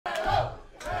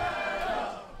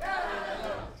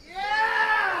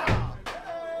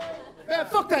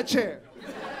that chair.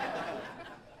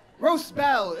 Roast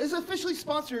Battle is officially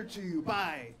sponsored to you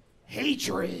by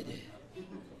hatred,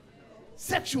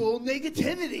 sexual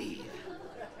negativity,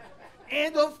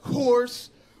 and of course,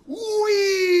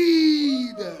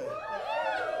 weed.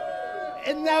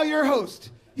 And now your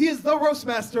host. He is the roast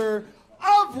master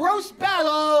of Roast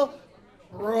Battle,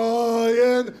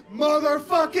 Brian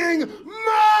motherfucking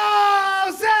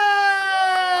Moses!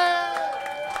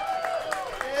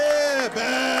 Yeah,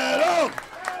 battle!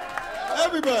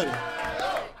 Everybody!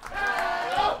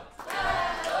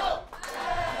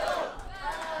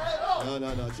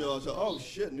 No, chill. Oh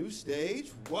shit, new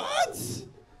stage? What?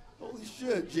 Holy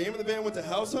shit, Jamie and the band went to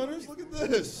House Hunters? Look at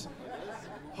this.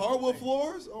 Hardwood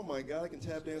floors? Oh my God, I can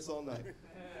tap dance all night.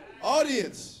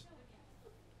 Audience,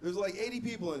 there's like 80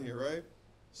 people in here, right?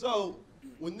 So,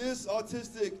 when this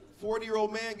autistic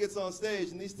 40-year-old man gets on stage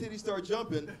and these titties start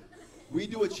jumping, we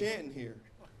do a chant in here.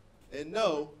 And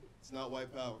no, it's not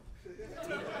white power.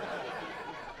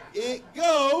 It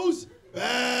goes,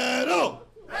 battle!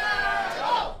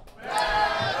 Battle!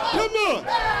 Battle! Come on!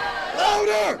 Battle!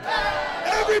 Louder!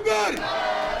 Battle! Everybody!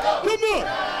 Battle! Come on!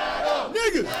 Battle!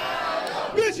 Niggas!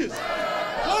 Battle! Bitches!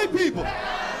 White people!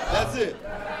 That's it.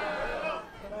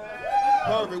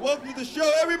 Perfect. Welcome to the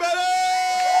show, everybody!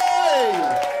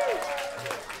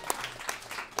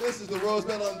 This is the Rose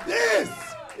Battle, and this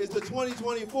is the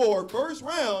 2024 first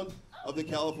round of the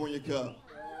California Cup.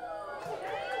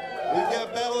 We've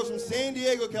got battlers from San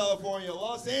Diego, California,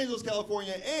 Los Angeles,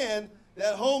 California, and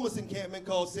that homeless encampment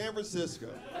called San Francisco,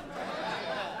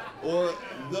 or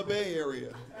the Bay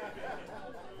Area.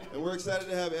 And we're excited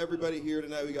to have everybody here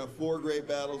tonight. We got 4 great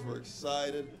battles. We're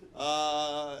excited.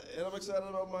 And I'm excited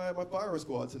about my firing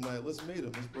squad tonight. Let's meet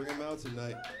him. Let's bring him out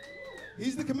tonight.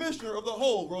 He's the commissioner of the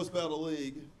whole Roast Battle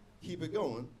League. Keep it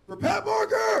going for Pat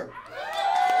Barker!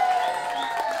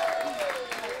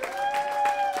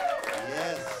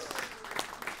 Yes.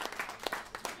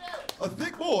 A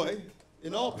thick boy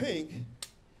in all pink.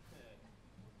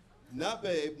 Not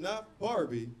Babe, not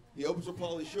Barbie. He opens for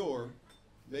Pauly Shore.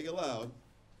 Make it loud.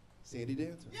 Sandy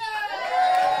Danto. Yeah!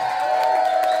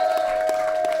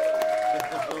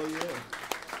 Oh, yeah.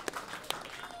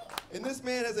 And this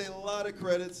man has a lot of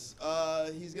credits.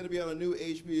 He's going to be on a new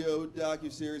HBO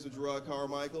docuseries with Gerard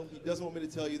Carmichael. He doesn't want me to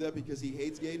tell you that because he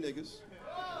hates gay niggas.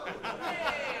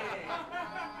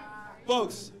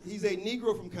 Folks, he's a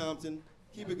Negro from Compton.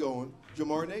 Keep it going.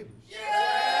 Jamar Neighbors.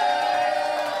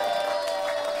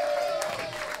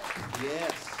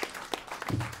 Yes.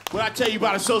 What I tell you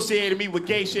about associating me with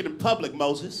gay shit in public,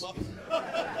 Moses?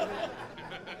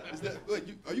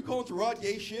 Are you calling Gerard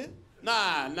gay shit?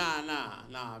 Nah, I'm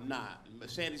not.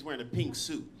 Sandy's wearing a pink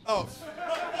suit. Oh.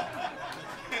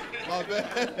 My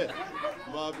bad.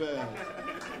 My bad.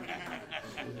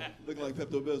 Looking like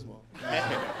Pepto-Bismol.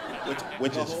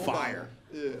 which is fire.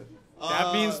 Yeah.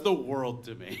 That means the world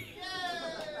to me.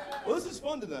 Well, this is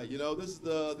fun tonight, you know. This is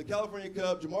the California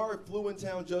Cup. Jamar flew in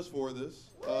town just for this.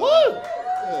 Woo!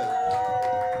 Yeah.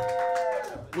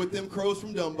 With them crows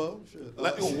from Dumbo.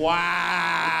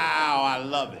 Wow, I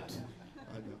love it.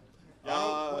 I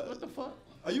know. What the fuck?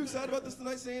 Are you excited about this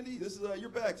tonight, Sandy? This is you're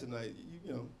back tonight.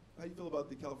 You know, how do you feel about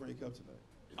the California Cup tonight?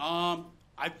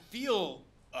 I feel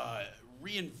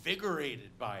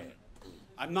reinvigorated by it.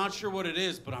 I'm not sure what it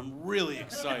is, but I'm really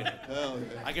excited. Hell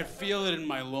yeah. I can feel it in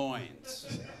my loins.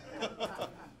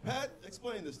 Pat,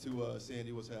 explain this to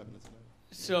Sandy, what's happening tonight.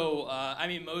 So,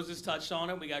 Moses touched on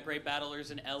it. We got great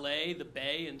battlers in LA, the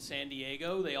Bay, and San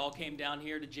Diego. They all came down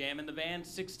here to jam in the van.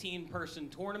 16-person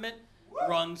tournament.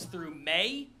 Runs through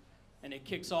May, and it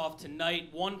kicks off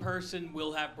tonight. One person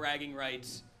will have bragging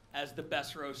rights as the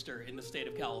best roaster in the state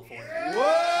of California.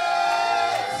 What?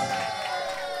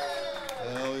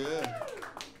 Hell yeah.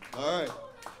 All right.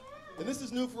 And this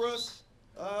is new for us,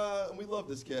 and we love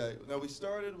this cat. Now, we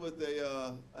started with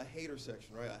a hater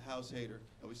section, right? A house hater.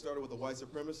 And we started with a white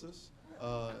supremacist.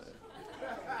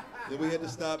 Then we had to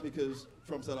stop because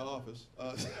Trump's out of office.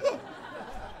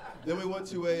 Then we went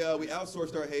to we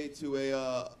outsourced our hate to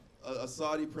a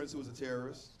Saudi prince who was a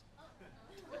terrorist.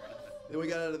 Then we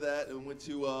got out of that and went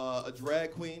to a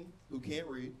drag queen who can't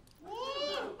read.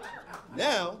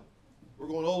 Now, we're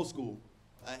going old school.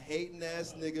 A hating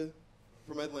ass nigga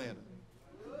from Atlanta.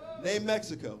 Named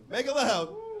Mexico. Make it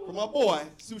loud for my boy,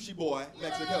 Sushiboy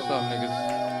Mexico. What's up, niggas?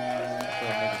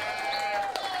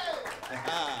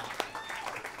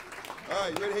 All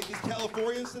right, you ready to hate these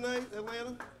Californians tonight,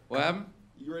 Atlanta? What happened?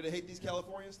 You ready to hate these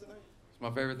Californians tonight? It's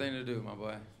my favorite thing to do, my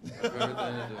boy. My favorite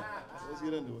thing to do. Let's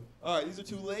get into it. All right, these are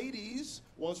 2 ladies.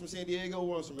 One's from San Diego,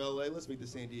 one's from LA. Let's meet the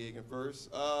San Diegan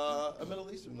first. A Middle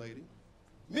Eastern lady.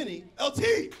 Minnie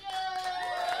LT.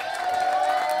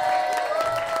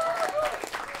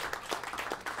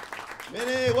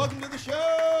 Minnie, welcome to the show.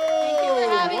 Thank you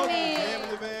for having welcome me. to Jam in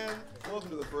the Van. Welcome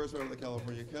to the first round of the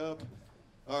California Cup.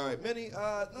 All right, Minnie,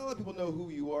 not a lot of people know who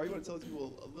you are. You want to tell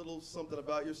people a little something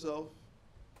about yourself?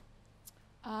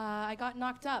 I got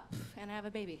knocked up, and I have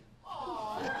a baby.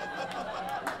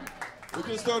 We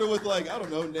could have started with, like, I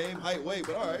don't know, name, height, weight,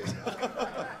 but all right.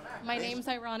 My name's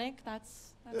ironic.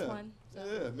 That's one. So.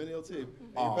 Yeah, Minnie LT. And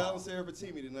you're battling Sarah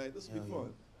Fatimi tonight. This will be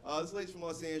fun. This lady's from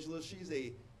Los Angeles. She's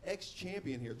a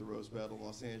ex-champion here at the Rose Battle in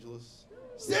Los Angeles.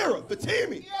 Sarah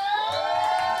Fatimi!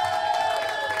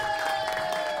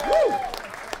 Woo!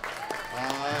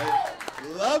 I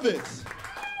love it.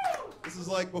 This is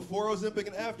like before Ozempic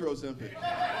and after Ozempic.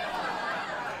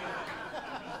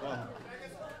 Wow.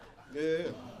 Yeah,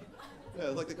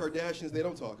 it's like the Kardashians they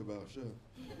don't talk about, sure.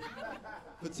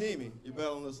 Fatimi, you're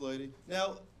battling this lady.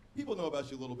 Now, people know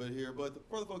about you a little bit here, but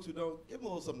for the folks who don't, give them a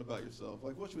little something about yourself.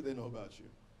 Like, what should they know about you?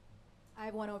 I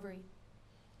have one ovary.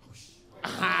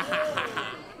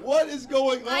 What is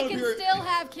going on I can here? still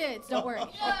have kids, don't worry. All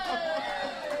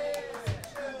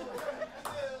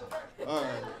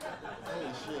right.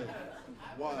 Holy shit.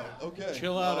 Wow. Okay.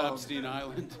 Chill out, Epstein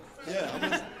Island. Yeah,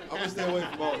 I'm gonna stay away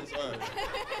from all this. All right.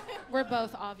 We're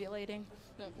both ovulating.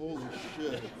 Holy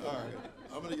shit. All right.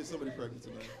 I'm gonna get somebody pregnant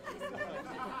tonight.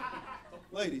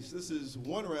 Ladies, this is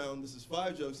one round. This is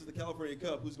 5 jokes. This is the California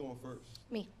Cup. Who's going first?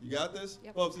 Me. You got this?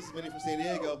 Yep. Folks, this is Minnie from San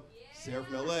Diego. Sarah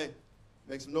from LA.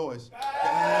 Make some noise.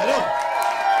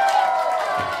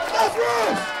 Let's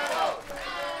roast!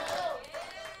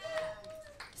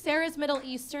 Sarah's Middle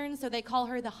Eastern, so they call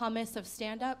her the hummus of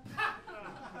stand-up.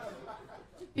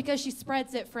 Because she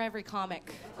spreads it for every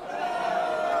comic.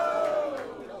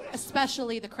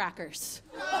 Especially the crackers.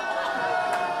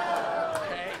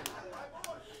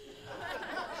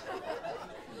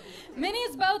 Minnie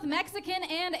is both Mexican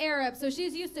and Arab, so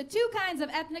she's used to 2 kinds of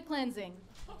ethnic cleansing.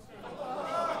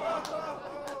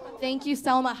 Thank you,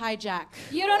 Selma Hijack.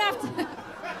 You don't have to.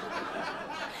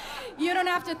 You don't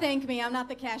have to thank me. I'm not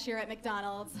the cashier at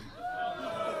McDonald's.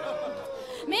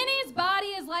 Minnie's body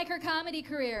is like her comedy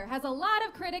career, has a lot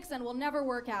of critics and will never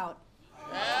work out.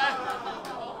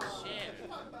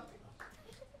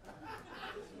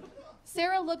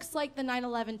 Sarah looks like the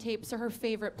 9/11 tapes are her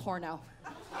favorite porno.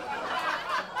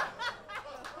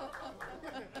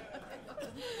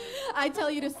 I'd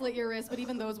tell you to slit your wrist, but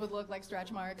even those would look like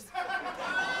stretch marks.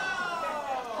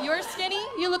 You're skinny?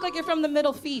 You look like you're from the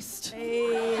Middle Feast.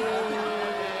 Hey.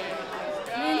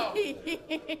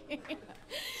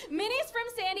 Minnie's from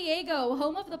San Diego,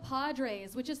 home of the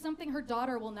Padres, which is something her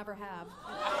daughter will never have.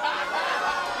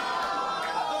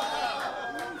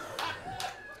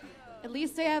 At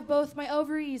least I have both my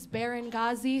ovaries, Baron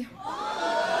Ghazi.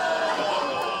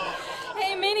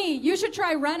 Hey, Minnie, you should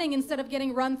try running instead of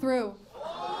getting run through.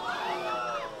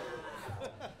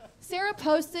 Sarah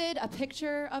posted a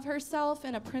picture of herself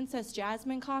in a Princess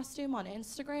Jasmine costume on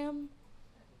Instagram.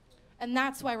 And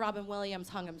that's why Robin Williams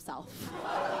hung himself.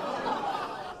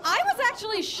 I was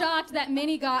actually shocked that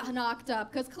Minnie got knocked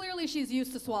up, because clearly she's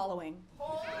used to swallowing.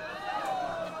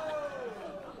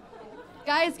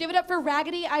 Guys, give it up for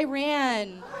Raggedy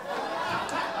Iran.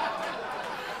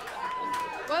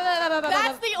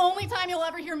 That's the only time you'll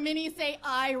ever hear Minnie say,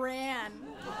 I ran.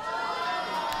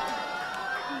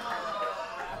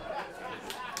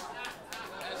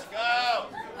 Let's go.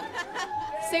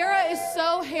 Sarah is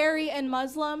so hairy and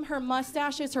Muslim, her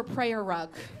mustache is her prayer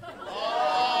rug.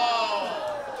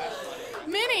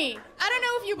 Minnie, I don't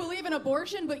know if you believe in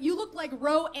abortion, but you look like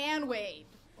Roe and Wade.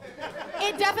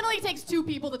 It definitely takes 2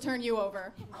 people to turn you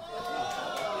over.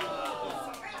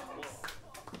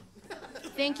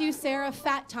 Thank you, Sarah,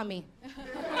 fat tummy.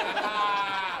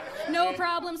 No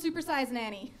problem, supersized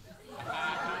nanny.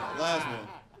 Last one.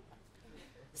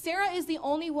 Sarah is the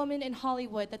only woman in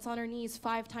Hollywood that's on her knees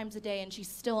 5 times a day and she's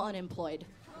still unemployed.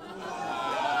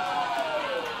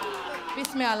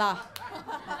 Bismillah.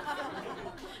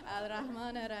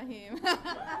 Ar-Rahman Ar-Rahim.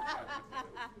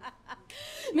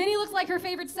 Minnie looks like her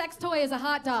favorite sex toy is a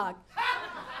hot dog.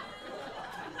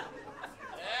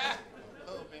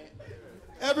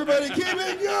 Everybody keep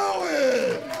it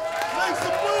going! Make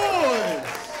some noise!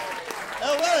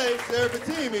 LA, Sarah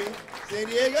Fatimi. San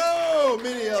Diego,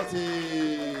 Minnie LT.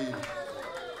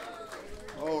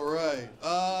 All right.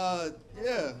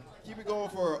 Yeah. Keep it going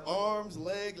for arms,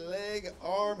 leg,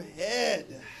 arm,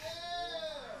 head.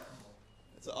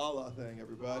 It's an Allah thing,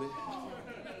 everybody.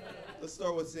 Let's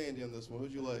start with Sandy on this one.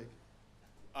 Who'd you like?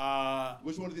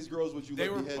 Which one of these girls would you They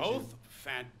like were to head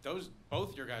both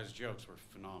both your guys' jokes were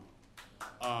phenomenal.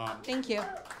 Thank you.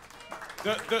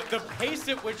 The pace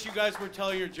at which you guys were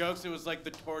telling your jokes, it was like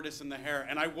the tortoise and the hare,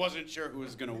 and I wasn't sure who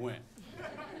was gonna win.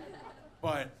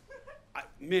 But,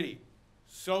 Minnie,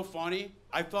 so funny.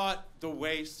 I thought the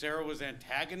way Sarah was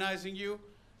antagonizing you,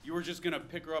 you were just gonna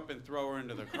pick her up and throw her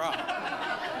into the crowd.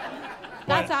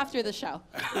 That's after the show.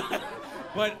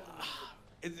 But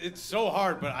it's so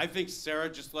hard, but I think Sarah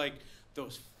just like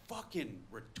those fucking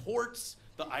retorts,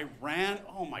 the Iran,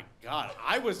 oh my God,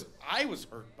 I was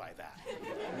hurt by that.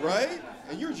 Right?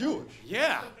 And you're Jewish.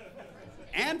 Yeah.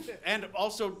 And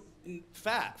also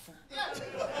fat.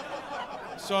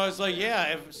 So I was like,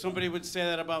 yeah, if somebody would say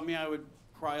that about me, I would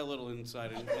cry a little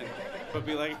inside but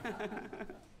be like,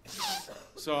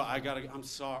 so I'm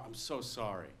so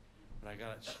sorry. But I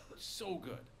got it so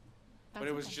good. But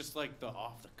it was just like the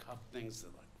off-the-cuff things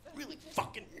that like really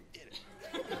fucking did it.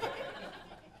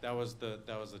 That was the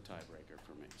tiebreaker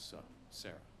for me. So,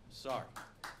 Sarah, sorry.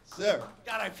 Sarah.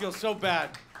 God, I feel so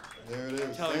bad. There it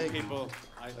is. Telling Thank people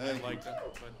you. I like that.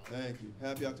 But Thank you.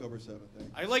 Happy October 7th. Thank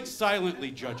you. I like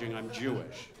silently judging I'm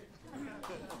Jewish.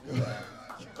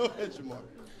 Go ahead, Jamar.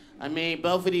 I mean,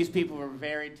 both of these people were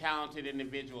very talented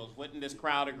individuals. Wouldn't this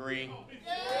crowd agree?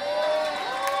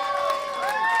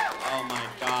 Oh my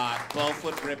God, both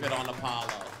would rip it on Apollo.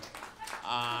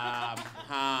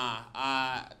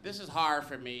 This is hard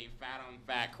for me. Fat on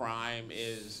fat crime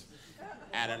is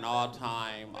at an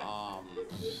all-time, I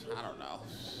don't know,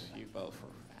 you both were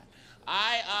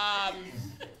fat.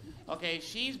 Okay,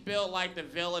 she's built like the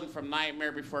villain from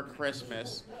Nightmare Before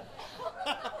Christmas.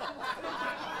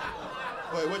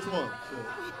 Wait, which one?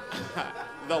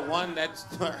 The one that's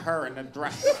her in the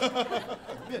dress.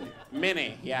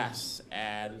 Minnie, yes.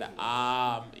 And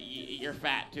you're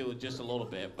fat too, just a little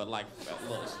bit, but like a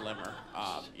little slimmer.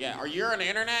 Yeah, are you on the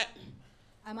internet?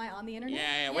 Am I on the internet?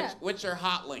 Yeah. What's your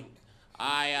hot link?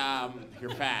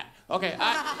 You're fat. Okay,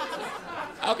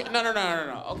 okay,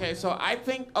 no. Okay, so I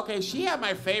think, she had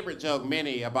my favorite joke,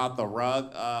 Minnie, about the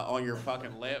rug on your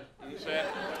fucking lip and shit.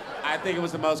 I think it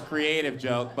was the most creative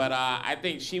joke, but I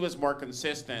think she was more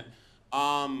consistent. Do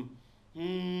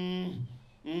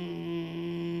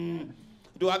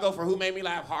I go for who made me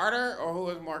laugh harder or who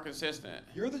was more consistent?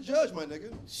 You're the judge, my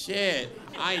nigga. Shit,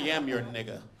 I am your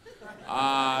nigga.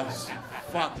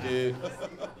 Fuck, dude.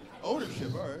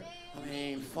 Ownership, all right. I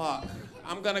mean, fuck.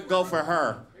 I'm gonna go for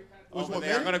her. Which Over one,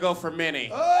 there. Minnie? I'm gonna go for Minnie.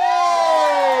 Oh!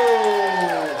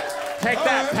 Take All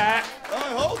that, right. Pat. All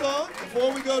right, hold on.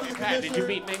 Before we go to the Pat, commissioner, did you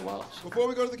beat Nate Welch? Before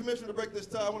we go to the commissioner to break this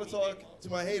tie, I want to talk to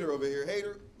my hater over here.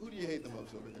 Hater, who do you hate the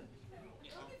most over here?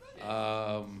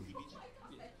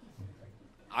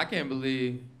 I can't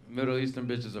believe Middle Eastern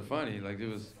bitches are funny. Like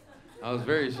I was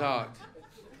very shocked.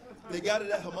 They got it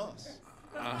at Hamas.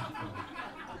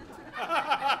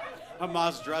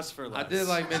 Hamas dress for less. I did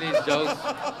like Minnie's jokes.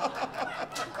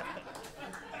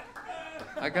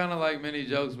 I kind of like Minnie's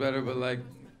jokes better, but like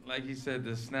he said,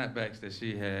 the snapbacks that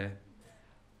she had,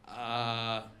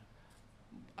 I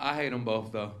hate them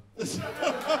both though.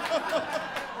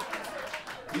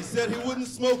 He said he wouldn't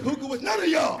smoke hookah with none of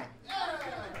y'all.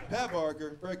 Pat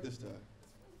Barker, break this tie.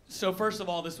 So first of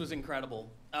all, this was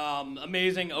incredible.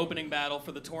 Amazing opening battle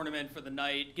for the tournament, for the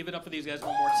night. Give it up for these guys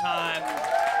one more time.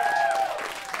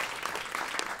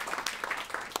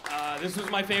 This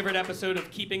was my favorite episode of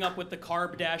Keeping Up with the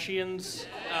Kardashians.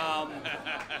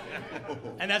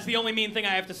 And that's the only mean thing I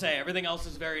have to say. Everything else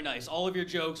is very nice. All of your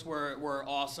jokes were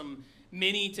awesome.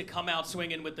 Minnie to come out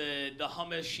swinging with the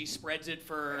hummus, she spreads it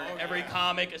for every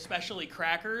comic, especially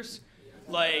crackers.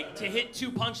 Like, to hit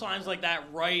 2 punchlines like that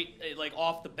right, like,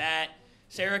 off the bat.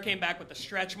 Sarah came back with the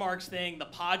stretch marks thing. The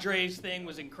Padres thing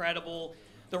was incredible.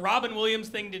 The Robin Williams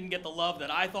thing didn't get the love that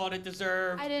I thought it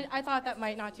deserved. I thought that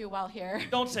might not do well here.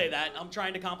 Don't say that. I'm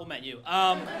trying to compliment you.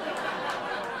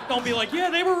 Don't be like, yeah,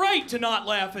 they were right to not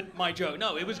laugh at my joke.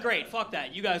 No, it was great. Fuck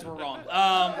that. You guys were wrong.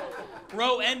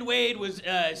 Roe and Wade was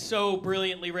so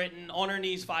brilliantly written. On her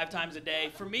knees 5 times a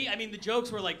day. For me, I mean, the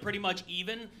jokes were like pretty much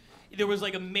even. There was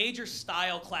like a major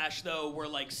style clash though, where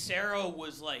like Sarah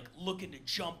was like looking to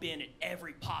jump in at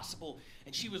every possible,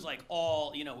 and she was like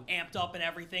all, amped up and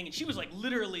everything, and she was like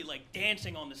literally like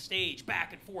dancing on the stage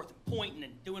back and forth and pointing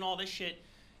and doing all this shit.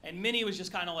 And Minnie was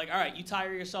just kind of like, all right, you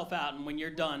tire yourself out, and when you're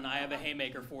done, I have a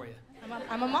haymaker for you.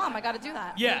 I'm a mom, I gotta do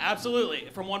that. Yeah, absolutely.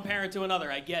 From one parent to another,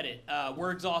 I get it.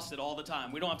 We're exhausted all the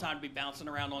time. We don't have time to be bouncing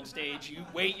around on stage. You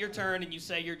wait your turn and you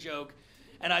say your joke.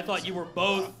 And I thought you were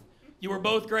both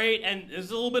great, and this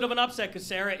is a little bit of an upset because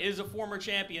Sarah is a former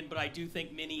champion, but I do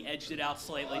think Minnie edged it out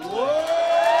slightly. Whoa!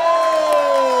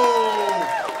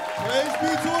 Praise be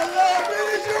to Allah,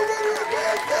 Minnie's your winner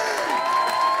again!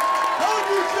 Hug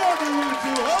each other, you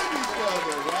two, hug each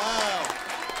other, wow.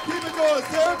 Keep it going,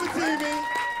 Sarah Fatimi,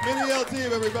 Minnie L Team,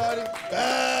 everybody.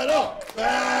 Battle,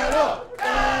 battle,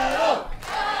 battle.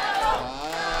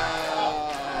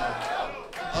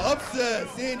 Wow. Upset.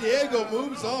 San Diego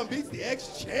moves on, beats the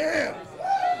ex-champ.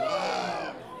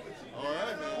 Wow. All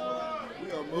right, man.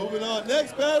 We are moving on.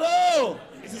 Next battle.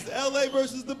 This is LA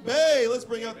versus the Bay. Let's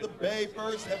bring out the Bay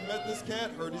first. Haven't met this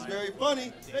cat. Heard he's very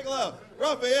funny. Take a loud.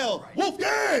 RBL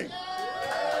Wolfgang.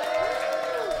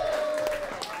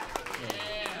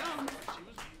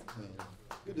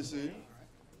 Good to see you.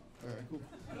 All right, cool.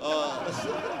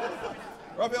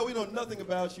 RBL, we know nothing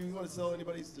about you. You want to tell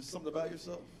anybody just something about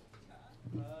yourself?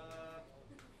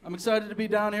 I'm excited to be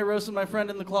down here roasting my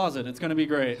friend in the closet. It's going to be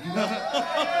great.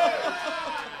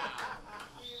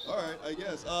 All right, I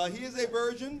guess. He is a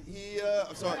virgin.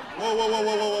 I'm sorry.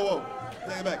 Whoa.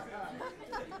 Take it back.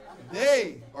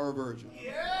 They are a virgin.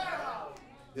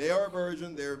 They are a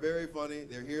virgin. They're very funny.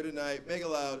 They're here tonight. Make it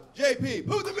loud. JP,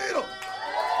 who's the Beetle?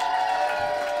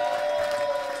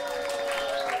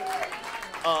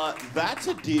 That's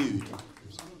a dude.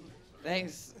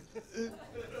 Thanks.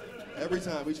 Every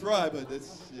time. We try, but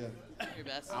it's, yeah. Your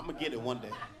best. I'm gonna get it one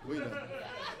day. We know.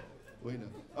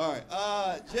 All right,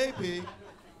 JP.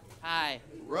 Hi.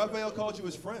 Raphael called you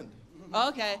his friend.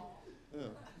 Okay. Yeah.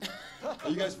 Are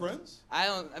you guys friends?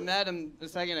 I met him a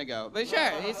second ago, but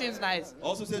sure, he seems nice.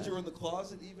 Also said you were in the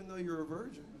closet even though you're a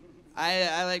virgin.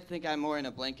 I like to think I'm more in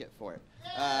a blanket for it.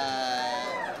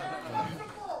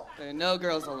 There are no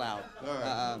girls allowed. All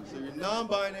right. So you're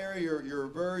non-binary. You're a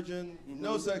virgin.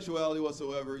 No sexuality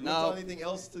whatsoever. You No. want to tell anything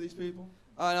else to these people?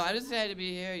 Oh no, I'm just excited to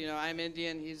be here. You know, I'm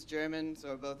Indian, he's German,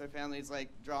 so both our families like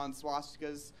drawing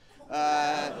swastikas.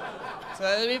 So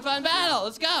it'll be a fun battle.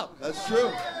 Let's go. That's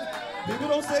true. People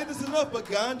don't say this enough, but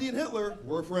Gandhi and Hitler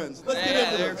were friends. Let's get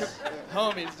into they're this.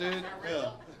 homies, dude.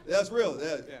 Yeah, that's real.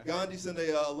 Yeah. Gandhi sent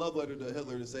a love letter to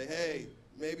Hitler to say, hey,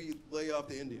 maybe lay off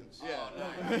the Indians. Yeah.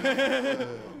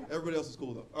 Everybody else is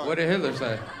cool though. All right. What did Hitler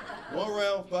say? 1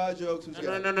 round, 5 jokes. Who's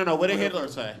got it? No. What did Hitler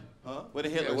say? Huh? What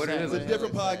did Hitler what did say? It's a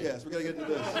different podcast. We gotta get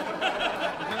into this.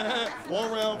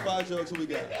 1 round, 5 jokes. Who we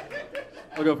got?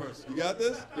 I'll go first. You got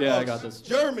this? Yeah, I Oh, got this.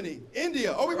 Germany,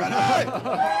 India. Are we ready?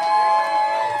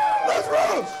 Let's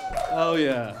roast! Oh,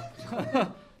 yeah.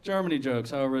 Germany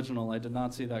jokes. How original. I did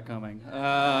not see that coming.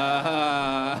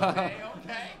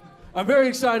 I'm very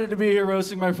excited to be here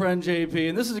roasting my friend JP,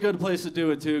 and this is a good place to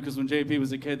do it, too, because when JP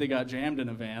was a kid, they got jammed in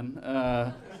a van.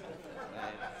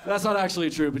 That's not actually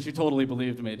true, but you totally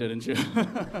believed me, didn't you?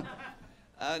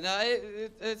 No,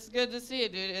 it's good to see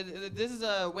it, dude. This is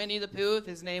Winnie the Pooh.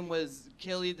 His name was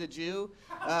Killy the Jew.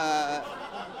 No,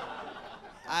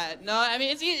 I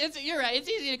mean, you're right. It's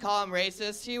easy to call him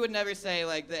racist. He would never say,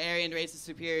 like, the Aryan race is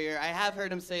superior. I have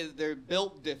heard him say that they're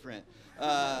built different.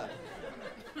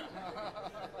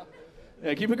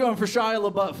 Yeah, keep it going for Shia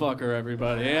LaBeouf, fucker,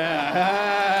 everybody.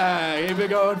 Yeah, keep it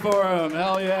going for him.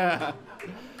 Hell yeah.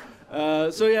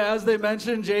 So yeah, as they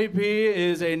mentioned, JP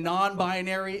is a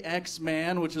non-binary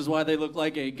X-man, which is why they look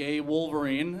like a gay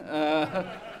Wolverine.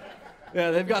 Yeah,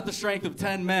 they've got the strength of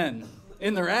 10 men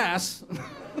in their ass.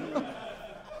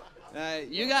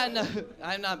 You got enough.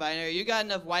 I'm not binary. You got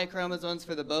enough Y chromosomes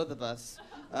for the both of us.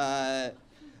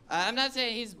 I'm not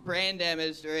saying he's brain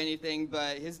damaged or anything,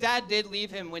 but his dad did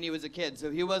leave him when he was a kid, so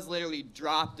he was literally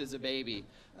dropped as a baby.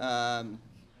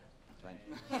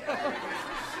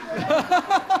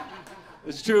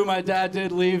 It's true, my dad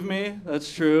did leave me.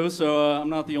 That's true. So I'm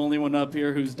not the only one up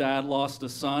here whose dad lost a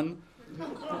son.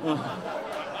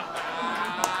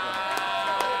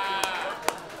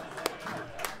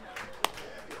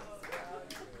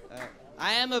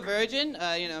 I am a virgin.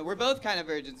 You know, we're both kind of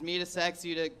virgins. Me to sex,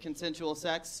 you to consensual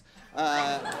sex.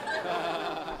 No,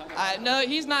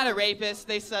 he's not a rapist.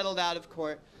 They settled out of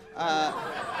court.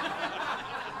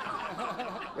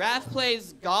 Raph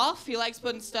plays golf. He likes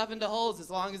putting stuff into holes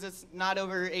as long as it's not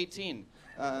over 18.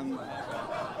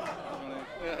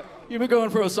 You've been going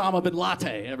for Osama bin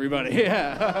Laden, everybody.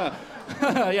 Yeah.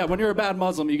 Yeah, when you're a bad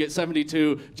Muslim, you get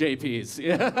 72 JPs.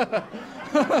 Yeah.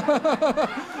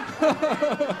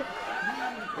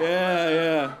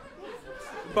 Yeah.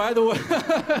 By the way,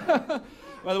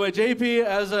 JP,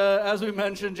 as we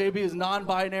mentioned, JP is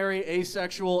non-binary,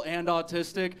 asexual, and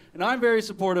autistic, and I'm very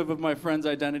supportive of my friend's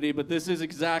identity, but this is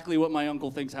exactly what my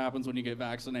uncle thinks happens when you get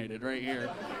vaccinated, right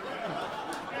here.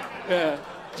 Yeah,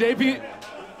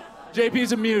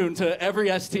 JP's immune to every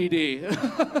STD.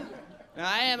 Now,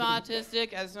 I am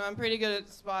autistic, so I'm pretty good at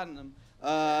spotting them.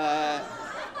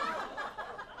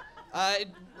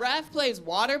 Raph plays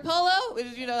water polo, which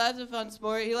is, you know, that's a fun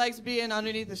sport. He likes being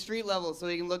underneath the street level so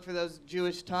he can look for those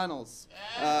Jewish tunnels.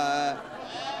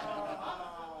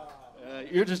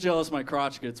 You're just jealous my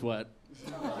crotch gets wet.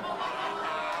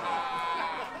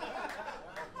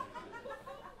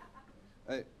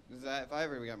 Is that if I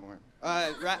ever we got more?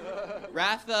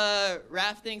 Raph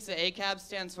thinks that ACAB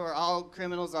stands for all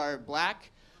criminals are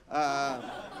black.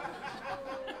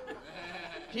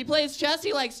 He plays chess.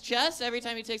 He likes chess. Every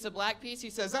time he takes a black piece, he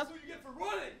says, "That's what you get for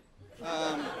running."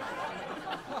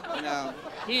 You know,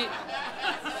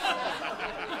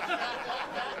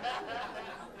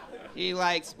 he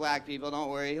likes black people. Don't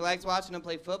worry. He likes watching them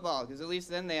play football because at least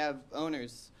then they have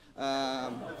owners.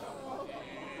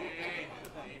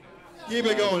 Keep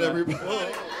it going, everybody.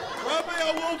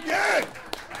 RBL Wolfgang!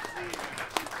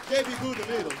 JP Booth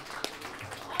the Needle.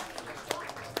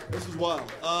 This is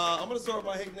wild. I'm gonna start with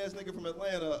my hating ass nigga from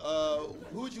Atlanta.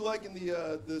 Who would you like in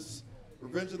the this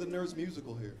Revenge of the Nerds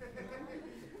musical here?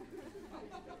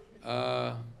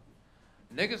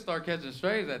 Niggas start catching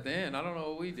strays at the end. I don't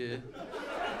know what we did.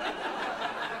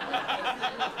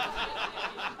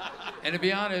 And to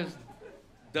be honest,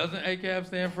 doesn't ACAB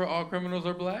stand for all criminals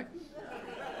are black?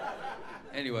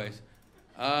 Anyways,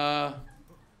 I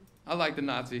like the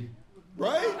Nazi.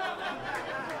 Right?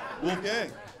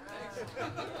 Wolfgang.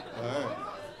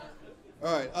 All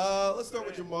right. Let's start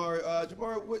with Jamar.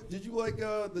 Jamar, did you like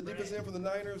the defensive end from the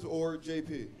Niners or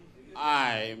JP?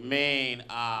 I mean,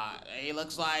 he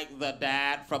looks like the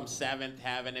dad from Seventh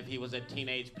Heaven if he was a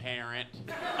teenage parent.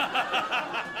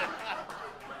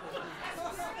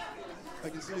 I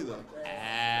can see that.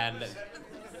 And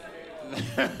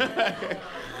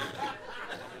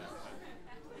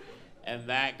and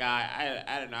that guy,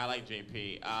 I don't know, I like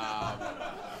JP.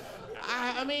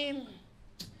 I mean,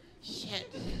 shit.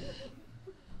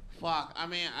 Fuck. I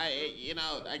mean, I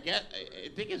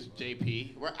think it's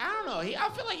JP. I don't know. I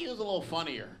feel like he was a little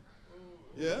funnier.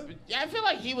 Yeah? Yeah, I feel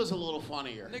like he was a little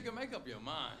funnier. Nigga, make up your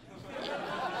mind.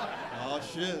 Oh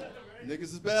shit.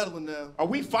 Niggas is battling now. Are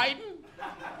we fighting?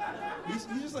 He's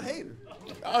just a hater.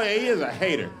 Oh yeah, he is a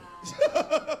hater.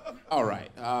 All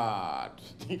right. All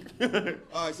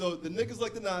right, so the niggas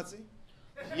like the Nazi.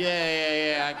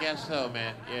 Yeah, I guess so,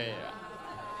 man. Yeah.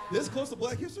 This close to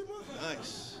Black History Month?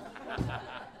 Nice.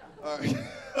 All right.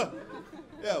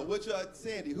 Yeah, which,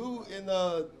 Sandy, who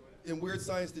in Weird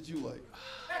Science did you like?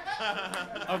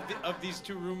 Of these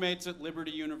two roommates at Liberty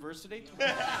University?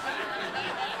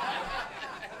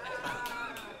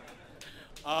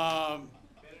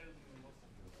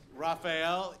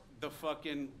 Raphael, the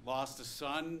fucking lost a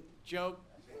son joke,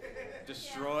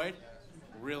 destroyed,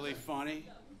 really funny.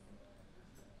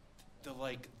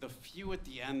 The few at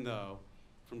the end though,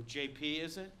 from JP,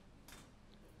 is it?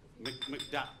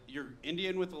 You're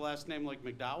Indian with the last name like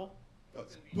McDowell? Oh,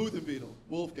 it's Booth and Beetle,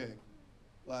 Wolfgang,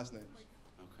 last names.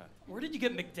 Okay. Where did you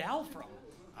get McDowell from?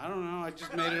 I don't know. I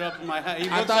just made it up in my head.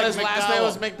 I thought his last name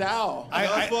was McDowell.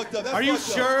 That's fucked up. That's are you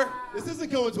fucked sure? Up. This isn't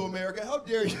going to America. How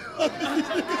dare you?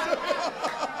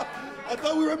 I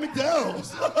thought we were at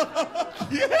McDonald's.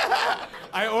 Yeah.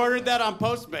 I ordered that on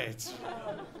Postmates.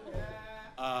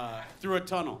 Through a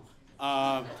tunnel.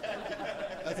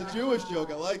 That's a Jewish joke.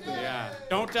 I like that. Yeah.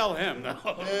 Don't tell him,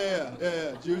 though.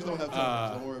 Yeah. Jews don't have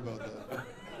tunnels. Don't worry about that.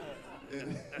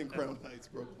 In Crown Heights,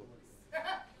 Brooklyn.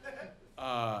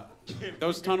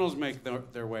 Those tunnels make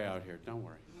their way out here. Don't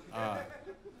worry.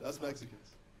 That's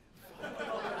Mexicans.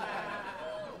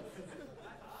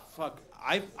 Fuck.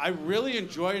 I really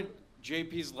enjoyed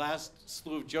JP's last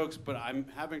slew of jokes, but I'm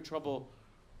having trouble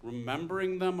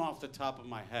remembering them off the top of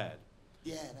my head.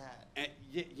 Yeah, that. And,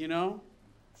 you know?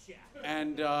 Yeah.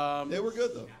 And they were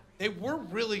good though. They were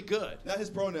really good. Not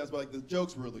his pronouns, but like the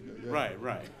jokes were really good. Yeah.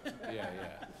 Right. Yeah.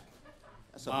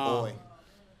 That's a boy.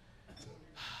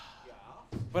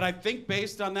 But I think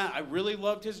based on that, I really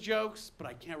loved his jokes, but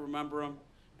I can't remember them.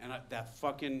 And that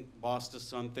fucking lost a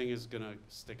son thing is gonna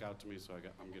stick out to me, so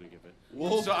I'm gonna give it.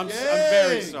 Wolf so I'm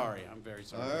very sorry. I'm very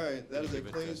sorry. All right, that is a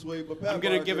clean sweep. But I'm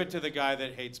gonna give it to the guy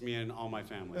that hates me and all my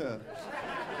family. Yeah.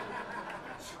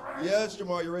 Yes,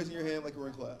 Jamar, you're raising your hand like we're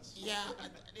in class. Yeah,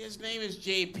 his name is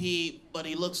JP, but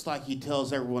he looks like he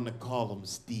tells everyone to call him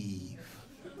Steve.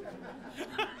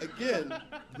 Again,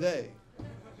 they.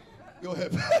 Go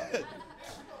ahead.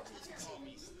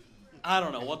 I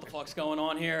don't know what the fuck's going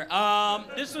on here.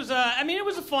 This was it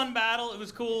was a fun battle. It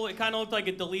was cool. It kind of looked like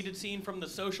a deleted scene from The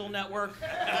Social Network.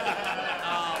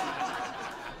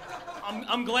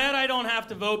 I'm glad I don't have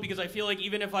to vote because I feel like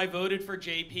even if I voted for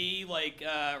JP, like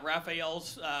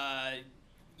Raphael's,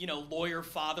 lawyer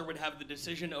father would have the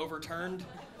decision overturned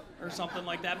or something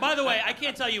like that. By the way, I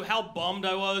can't tell you how bummed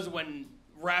I was when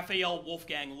Raphael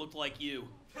Wolfgang looked like you.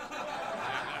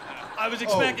 I was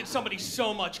expecting somebody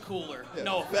so much cooler. Yeah,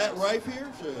 No Fat offense. Rife here?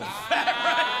 Sure.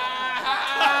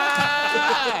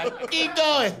 Keep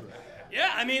going.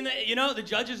 Yeah, I mean, you know, the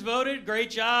judges voted. Great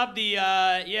job. The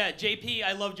JP,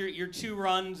 I loved your two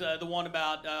runs. The one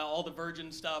about all the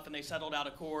virgin stuff, and they settled out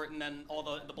of court, and then all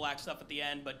the black stuff at the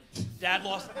end. But Dad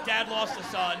lost a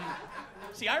son.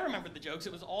 See, I remembered the jokes.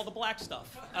 It was all the black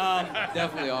stuff.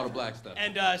 Definitely all the black stuff.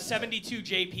 And 72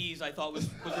 JPs I thought was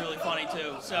really funny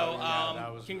too. So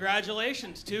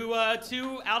congratulations, two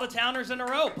out-of-towners in a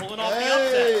row pulling off the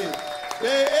upset.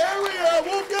 Bay Area,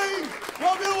 Wolfgang!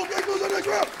 Wolfgang goes on the next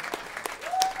round.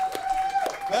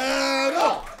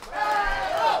 Battle!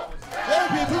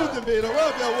 Champion Tooth and Beat,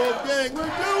 RBL Wolfgang, we're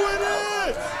doing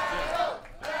it!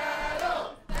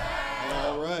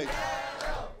 All right.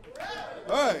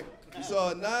 All right. We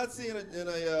saw a Nazi in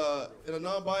a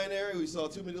non-binary. We saw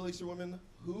two Middle Eastern women.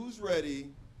 Who's ready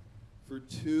for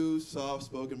two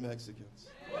soft-spoken Mexicans?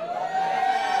 All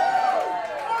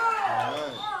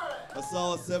right. A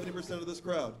solid 70% of this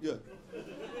crowd. Good.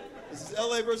 This is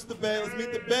LA versus the Bay. Let's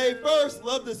meet the Bay first.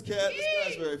 Love this cat. This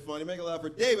guy's very funny. Make it loud for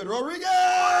David Rodriguez!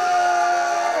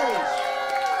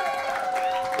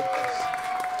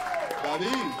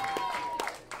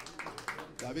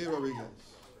 David Rodriguez.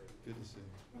 Good to see you.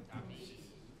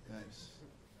 Nice.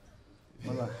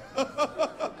 Hola.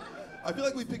 I feel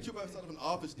like we picked you up outside of an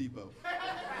Office Depot.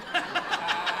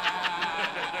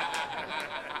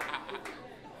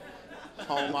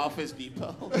 Home Office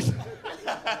Depot.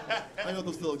 I know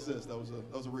those still exist. That was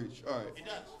a reach. All right. It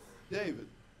does. David.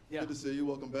 Yeah. Good to see you.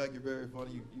 Welcome back. You're very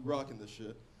funny. You rocking this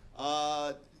shit.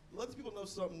 Let the people know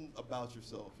something about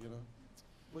yourself. You know,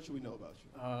 what should we know about you?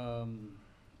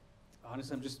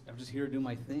 Honestly, I'm just here to do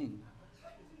my thing.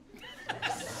 Damn.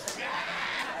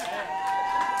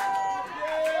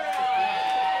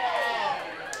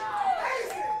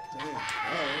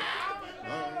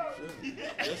 All right. Shit.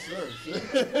 Yes, sir. Shit.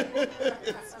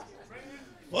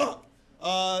 Fuck.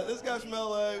 This guy's from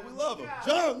LA. We love him.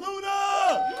 John Luna!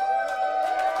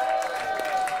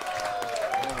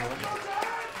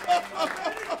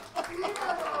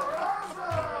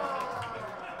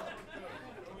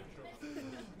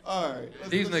 All right.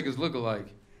 These niggas look alike.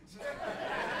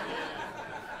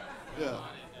 Yeah.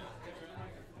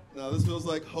 No, this feels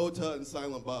like Hota and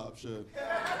Silent Bob. Shit.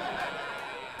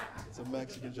 It's a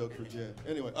Mexican joke for Jay.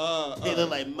 Anyway, They look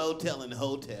like Motel and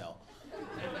Hotel.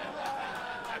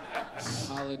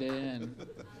 Holiday Inn.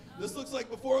 This looks like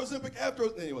before Ozempic, after.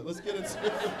 Anyway, let's get into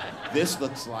it. This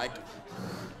looks like.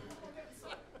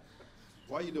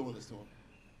 Why are you doing this to him?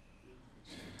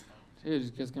 Dude,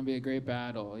 it's just gonna be a great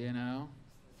battle, you know?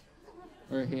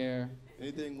 We're here.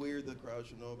 Anything weird the crowd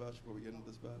should know about you before we get into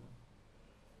this battle?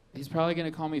 He's probably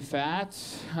gonna call me fat.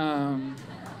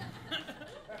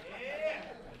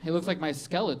 He looks like my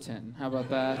skeleton. How about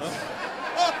that?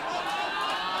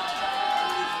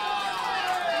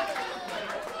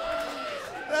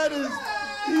 That is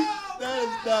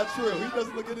not true. He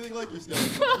doesn't look anything like your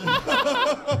skeleton.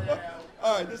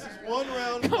 All right, this is one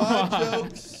round, five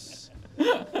jokes.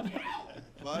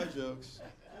 5 jokes.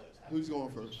 Who's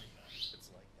going first?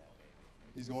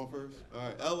 He's going first? All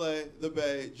right, LA, the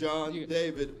Bay, John,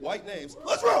 David, white names.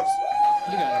 Let's roast!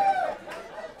 You got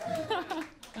it.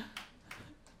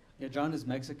 Yeah, John is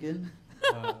Mexican.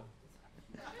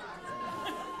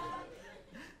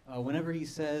 Whenever he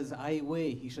says, I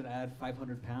weigh, he should add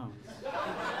 500 pounds.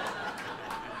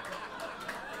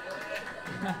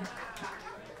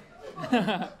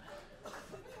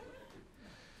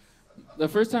 The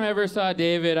first time I ever saw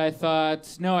David, I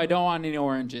thought, no, I don't want any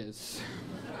oranges.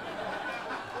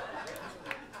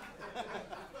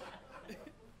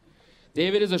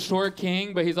 David is a short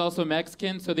king, but he's also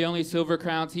Mexican, so the only silver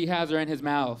crowns he has are in his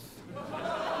mouth.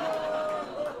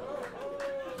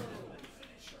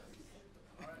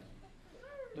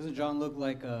 Doesn't John look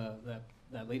like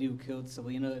that lady who killed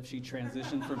Selena if she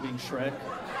transitioned from being Shrek?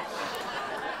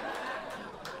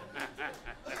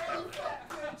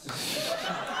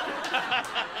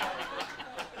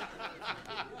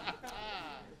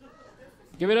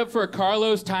 Give it up for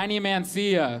Carlos Tiny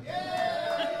Mancia.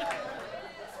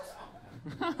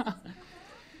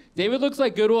 David looks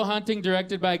like Good Will Hunting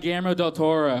directed by Guillermo del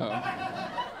Toro.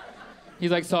 He's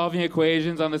like solving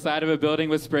equations on the side of a building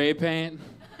with spray paint.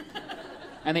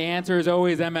 And the answer is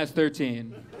always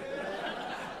MS-13.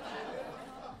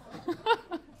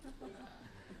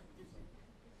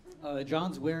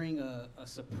 John's wearing a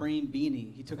Supreme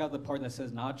beanie. He took out the part that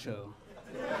says nacho.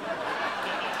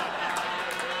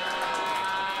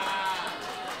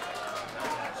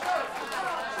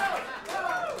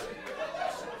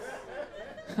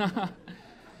 That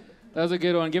was a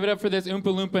good one. Give it up for this Oompa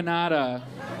Loompa Nada.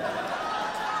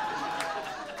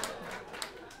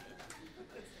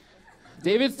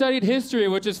 David studied history,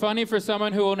 which is funny for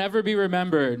someone who will never be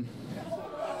remembered.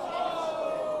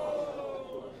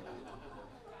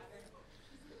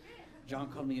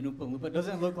 called me an Oompa Loompa.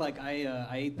 Doesn't it look like I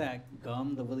ate that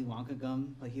gum, the Willy Wonka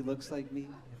gum? Like he looks like me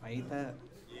if I ate that?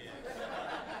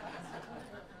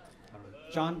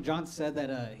 John said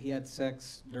that he had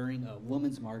sex during a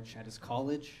women's march at his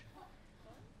college.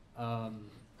 I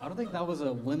don't think that was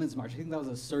a women's march. I think that was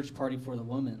a search party for the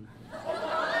woman.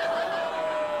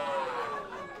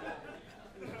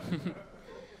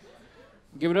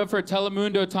 Give it up for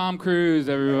Telemundo Tom Cruise,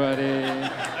 everybody.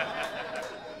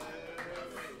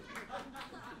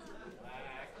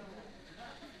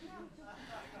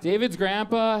 David's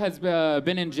grandpa has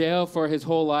been in jail for his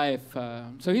whole life,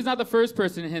 so he's not the first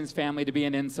person in his family to be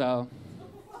an incel.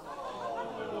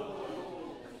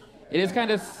 It is kind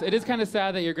of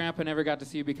sad that your grandpa never got to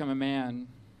see you become a man,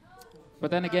 but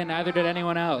then again, neither did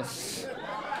anyone else.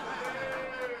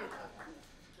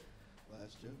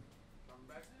 Last joke.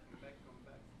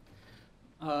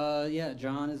 Yeah,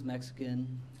 John is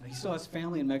Mexican. He still has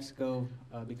family in Mexico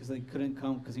because they couldn't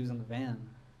come because he was in the van.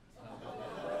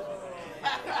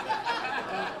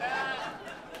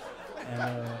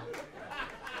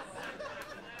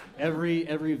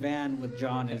 Every van with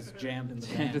John is jammed in the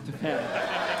van.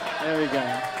 There we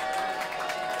go.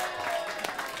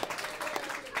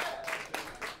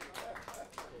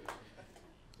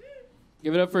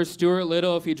 Give it up for Stuart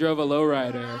Little if he drove a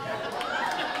lowrider.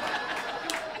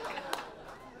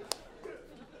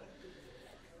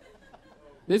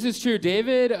 This is true.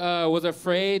 David was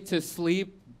afraid to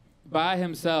sleep by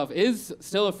himself, is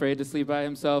still afraid to sleep by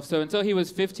himself. So until he was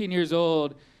 15 years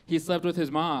old, he slept with his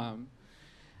mom.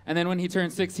 And then when he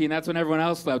turned 16, that's when everyone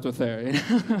else slept with her.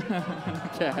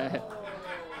 Okay.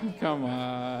 Come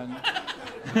on.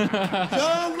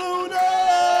 John Luna!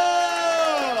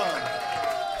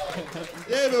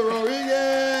 David Rodriguez!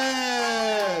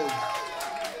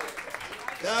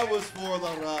 That was for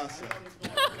La Raza.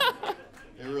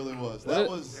 It really was. That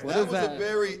was a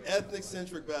very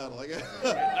ethnic-centric battle.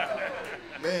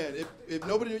 Man, if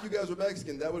nobody knew you guys were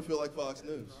Mexican, that would feel like Fox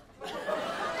News.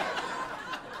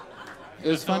 It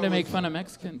was fun to make fun of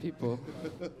Mexican people.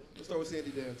 Let's start with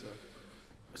Sandy Danto.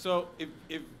 So if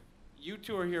you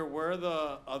two are here, where are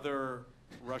the other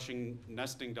Russian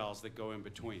nesting dolls that go in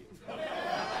between?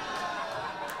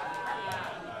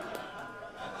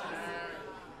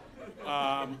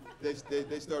 They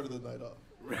started the night off.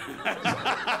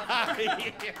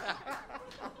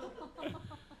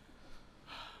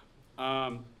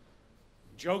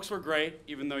 Jokes were great,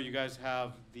 even though you guys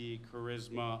have the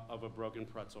charisma of a broken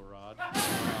pretzel rod.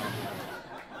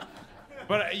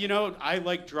 But you know, I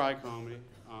like dry comedy.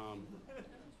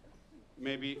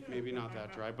 Maybe not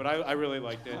that dry, but I really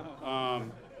liked it.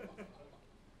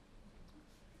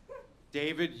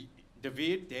 David,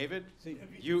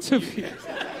 you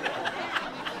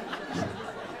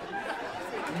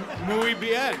muy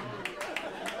bien.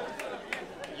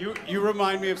 You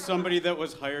remind me of somebody that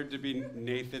was hired to be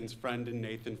Nathan's friend in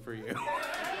Nathan For You.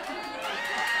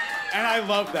 And I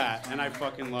love that, and I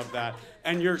fucking love that.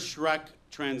 And your Shrek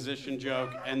transition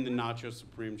joke and the Nacho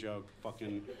Supreme joke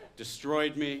fucking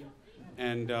destroyed me.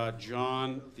 And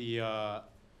John, you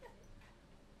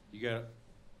got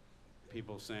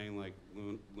people saying like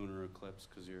lunar eclipse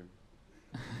because you're...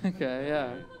 Okay,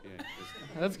 yeah. Yeah,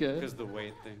 that's good. Because the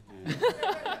weight thing.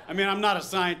 Yeah. I mean, I'm not a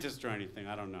scientist or anything.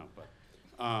 I don't know, but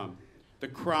the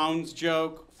Crowns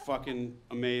joke, fucking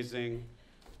amazing.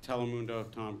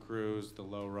 Telemundo, Tom Cruise, the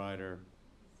Lowrider,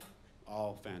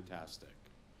 all fantastic.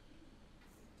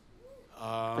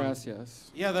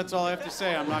 Gracias. Yeah, that's all I have to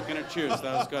say. I'm not gonna choose.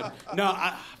 That was good. No,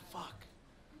 fuck.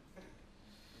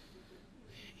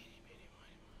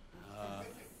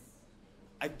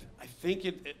 I think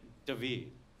it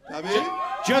David. David?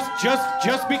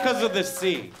 Just because of the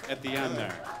C at the end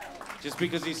there. Just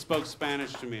because he spoke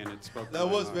Spanish to me and it spoke. That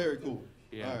was very cool.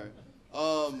 Yeah.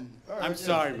 All right. I'm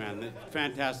sorry, man.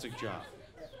 Fantastic job.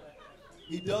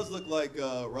 He does look like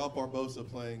Ralph Barbosa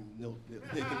playing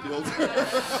Nathan Fielder.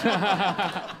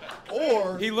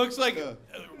 Or he looks like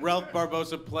Ralph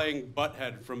Barbosa playing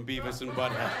Butthead from Beavis and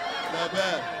Butthead. Not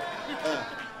bad.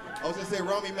 I was gonna say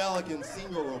Rami Malek in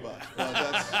Senior Robot.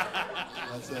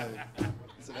 That's an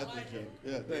ethnic joke.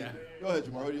 Yeah, thank you. Go ahead,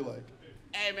 Jamar. What do you like?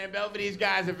 Hey, man, both of these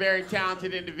guys are very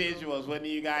talented individuals. Wouldn't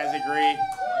you guys agree?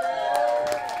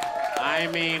 I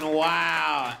mean,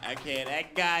 wow. Okay,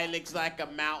 that guy looks like a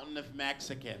mountain of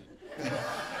Mexican.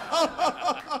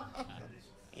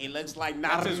 He looks like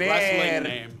That's his wrestling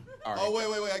name. Right. Oh, wait,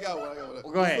 I got one. Well,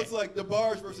 go ahead. This looks like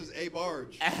DeBarge versus A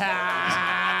Barge.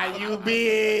 You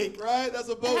big. Right? That's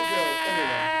a boat joke.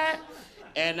 Anyway.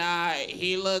 And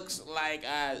he looks like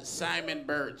Simon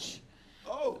Birch.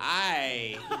 Oh.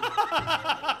 All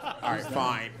right,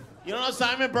 fine. You don't know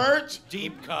Simon Birch?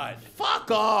 Deep cut. Fuck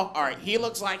off. All right, he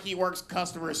looks like he works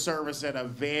customer service at a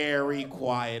very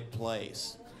quiet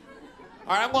place.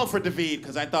 All right, I'm going for David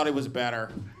because I thought he was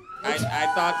better. I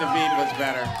thought David was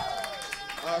better.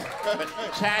 But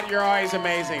Chad, you're always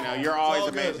amazing. No, you're always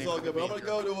amazing. It's all good. But I'm going to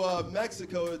go to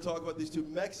Mexico to talk about these two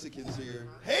Mexicans here.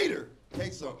 Hater,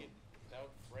 take something.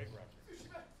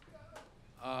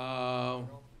 That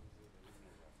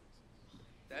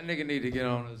nigga need to get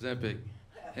on Ozempic.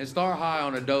 And start high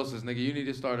on the doses, nigga. You need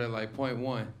to start at like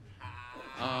 0.1.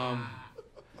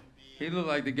 He looked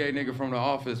like the gay nigga from The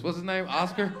Office. What's his name?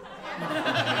 Oscar?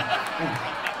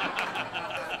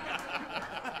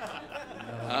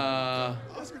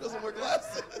 Oscar doesn't wear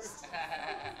glasses.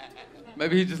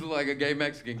 Maybe he just looked like a gay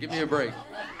Mexican. Give me a break.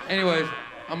 Anyways,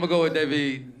 I'm gonna go with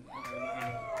David.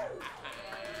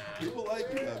 People like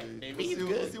you, David.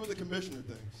 Let's see what the commissioner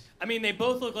thinks. I mean, they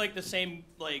both look like the same,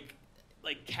 like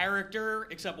character,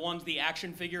 except one's the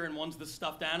action figure and one's the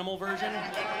stuffed animal version.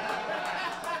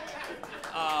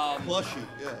 Plushie,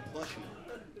 yeah, plushie.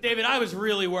 David, I was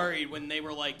really worried when they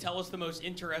were like, tell us the most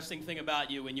interesting thing about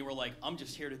you, and you were like, I'm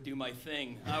just here to do my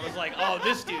thing. I was like, oh,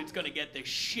 this dude's gonna get the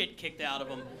shit kicked out of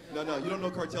him. No, you don't know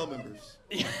cartel members.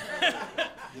 The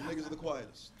niggas are the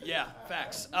quietest. Yeah,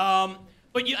 facts.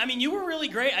 But you were really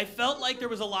great. I felt like there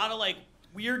was a lot of like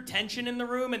weird tension in the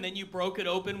room, and then you broke it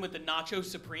open with the Nacho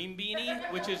Supreme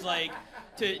beanie, which is like,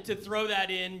 to throw that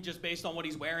in just based on what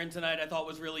he's wearing tonight, I thought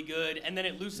was really good. And then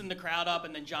it loosened the crowd up,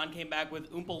 and then John came back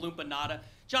with Oompa Loompa Nada.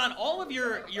 John, all of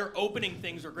your opening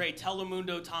things were great.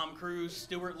 Telemundo, Tom Cruise,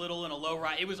 Stuart Little, and a low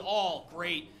ride. It was all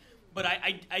great. But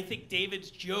I think David's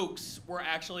jokes were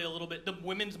actually a little bit, the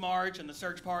Women's March and the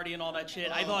search party and all that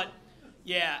shit. I thought,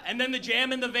 yeah. And then the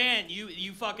Jam in the Van.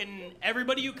 You fucking,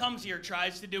 everybody who comes here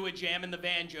tries to do a Jam in the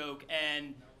Van joke,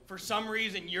 and for some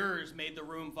reason yours made the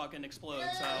room fucking explode.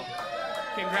 So,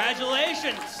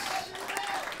 congratulations.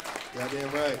 Goddamn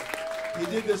right. He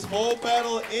did this whole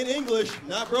battle in English,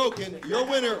 not broken. Your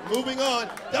winner, moving on,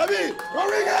 David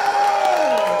Rodriguez!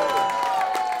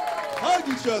 Hug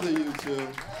each other, you two.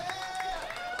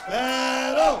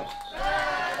 Battle!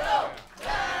 Battle!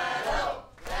 Battle!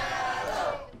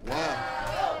 Battle! Wow.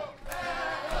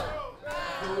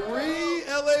 3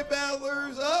 LA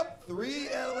battlers up, 3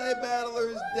 LA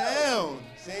battlers down.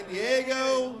 San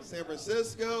Diego, San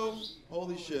Francisco.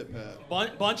 Holy shit, Pat.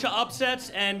 Bunch of upsets,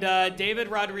 and David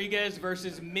Rodriguez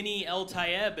versus Mini El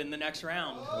Tayeb in the next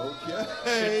round. Okay.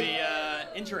 Should be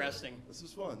interesting. This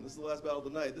is fun. This is the last battle of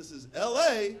the night. This is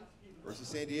LA versus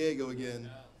San Diego again.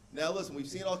 Now listen, we've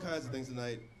seen all kinds of things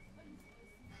tonight.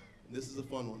 And this is a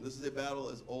fun one. This is a battle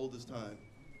as old as time.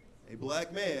 A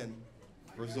black man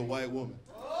versus a white woman.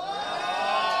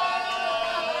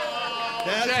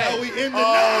 That's how we end the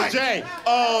night.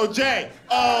 OJ.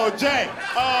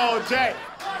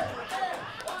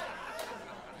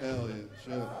 Hell yeah,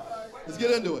 sure. Let's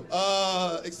get into it.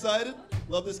 Excited?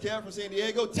 Love this cat from San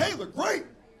Diego. Taylor, great.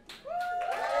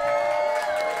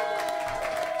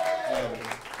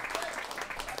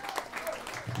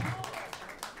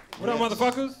 What up,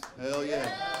 motherfuckers? Hell yeah.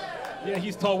 Yeah,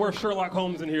 he's tall. Where's Sherlock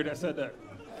Holmes in here that said that?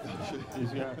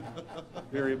 He's, yeah,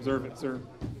 very observant, sir.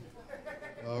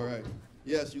 All right.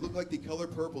 Yes, you look like the color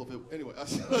purple. Anyway,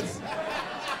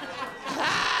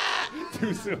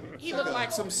 Too soon. He looked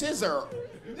like some scissor.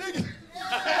 Nigga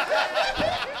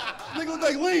look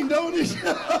like Lean, don't he?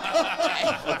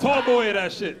 A tall boy of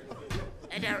that shit.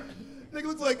 Nigga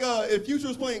looks like if Future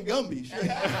was playing Gumby.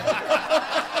 Shit.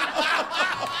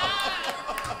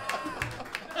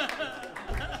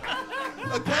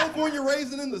 A California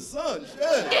raisin in the sun.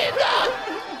 Shit. Keep going.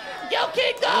 Yo,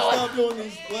 keep going. Stop doing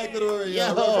these black literary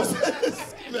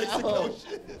Mexico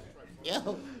shit.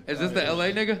 Yo. Is this the LA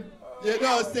nigga? Yeah,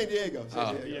 no, it's San Diego.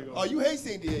 San Diego. Oh, you hate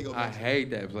San Diego. I hate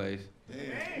that place.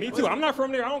 Damn. Me too. I'm not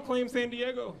from there. I don't claim San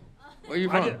Diego. Where you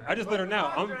from? I just let her know.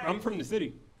 I'm from the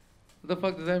city. What the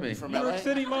fuck does that mean? From New York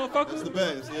City, motherfucker. It's the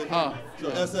best. Yeah. So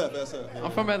SF. Yeah.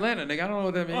 I'm from Atlanta, nigga. I don't know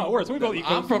what that means. Oh, where? So we both eat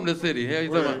I'm from the city. Hell, you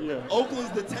talking about? Yeah.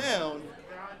 Oakland's the town.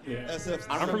 Yeah. SF's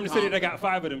the I'm from the city that got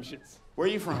 5 of them shits. Where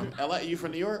are you from? LA? You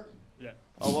from New York? Yeah.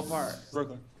 Oh, what part?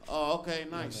 Brooklyn. Oh, okay,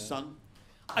 nice, son.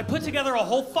 I put together a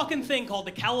whole fucking thing called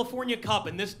the California Cup,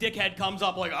 and this dickhead comes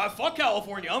up like, fuck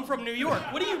California, I'm from New York.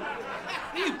 What are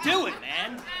you doing,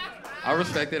 man? I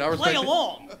respect it. I respect Play it.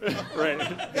 along. Right.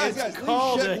 Guys,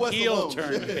 Called a West heel alone.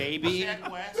 turn, baby.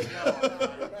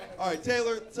 All right,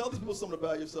 Taylor, tell these people something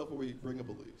about yourself before we bring up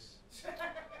Elise.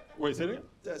 Wait, say it again?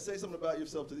 Yeah, say something about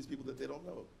yourself to these people that they don't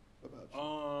know about you.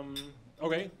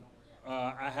 Okay.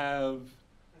 I have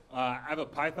a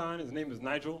python. His name is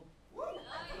Nigel.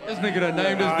 This nigga that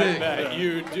named his I dick. bet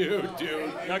you do,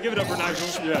 dude. Now give it up for Nigel.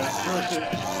 Yeah.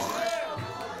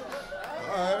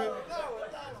 All right.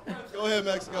 Go ahead,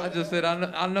 Mexico. I just said,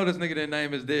 I know this nigga didn't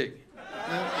name his dick.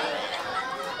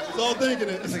 He's all thinking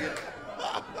it.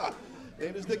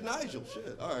 Named his dick Nigel.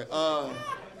 Shit. All right.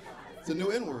 It's a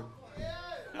new N-word.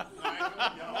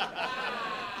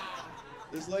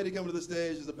 This lady coming to the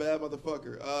stage is a bad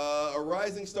motherfucker. A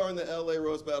rising star in the LA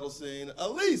roast battle scene,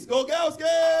 Elise Golgowski!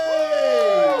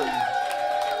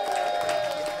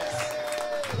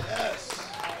 Yes.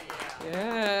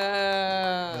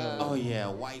 Yeah. Oh yeah,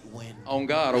 white win. On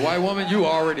God, a white woman, you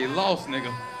already lost,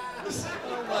 nigga.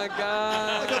 Oh my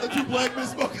God. I got the two black men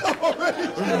spoke up already.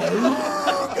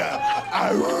 Oh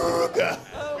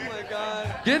my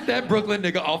God. Get that Brooklyn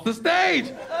nigga off the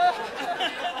stage.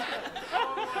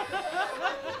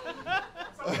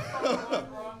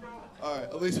 All right,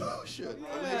 Elise, oh shit.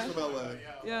 Elise from LA.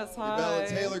 Yes, You hi. battled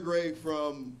Taylor Gray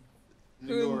from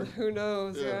New York. Who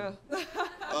knows, yeah.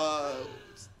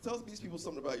 Tell these people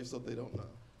something about yourself they don't know.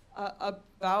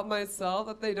 About myself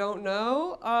that they don't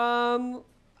know?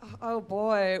 Oh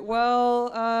boy.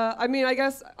 Well, I mean, I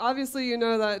guess obviously you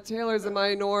know that Taylor's a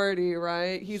minority,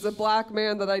 right? He's a black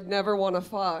man that I'd never want to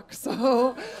fuck.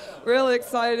 So, really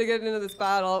excited to get into this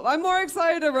battle. I'm more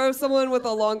excited to roast someone with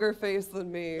a longer face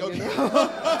than me. Okay. You know?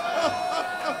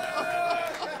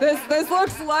 This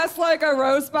looks less like a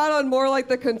roast battle and more like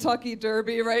the Kentucky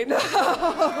Derby right now.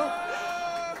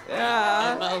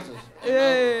 Yeah. And Moses.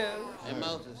 Yeah. And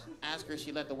Moses. Ask her if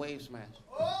she let the wave smash.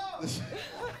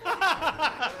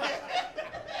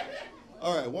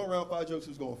 All right, 1 round, 5 jokes.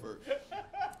 Who's going first?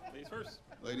 Ladies first.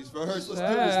 Ladies first. Let's do this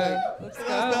Yeah, thing. let's Last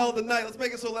go. battle of the night. Let's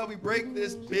make it so loud we break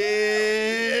this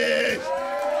bitch.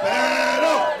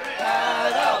 Battle.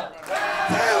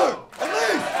 Taylor,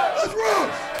 Elise, let's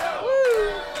roast.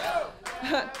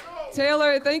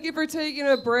 Taylor, thank you for taking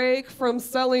a break from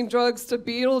selling drugs to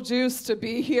Beetlejuice to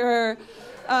be here.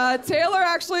 Taylor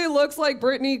actually looks like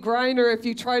Brittany Griner if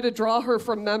you try to draw her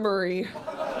from memory.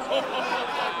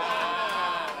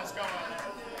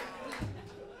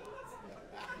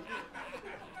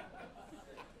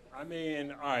 I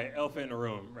mean, all right, elephant in the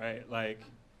room, right? Like,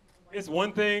 it's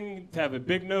one thing to have a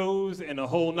big nose and a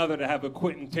whole nother to have a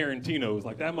Quentin Tarantino's.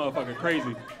 Like, that motherfucker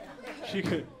crazy. She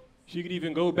could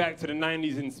even go back to the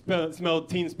 90s and smell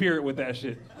Teen Spirit with that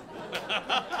shit.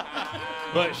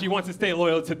 But she wants to stay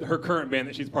loyal to her current band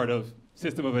that she's part of,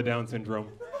 System of a Down Syndrome.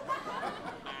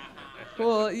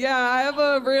 Cool. Yeah, I have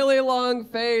a really long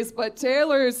face, but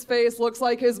Taylor's face looks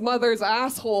like his mother's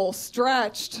asshole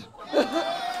stretched.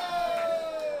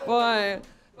 Boy.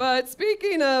 But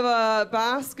speaking of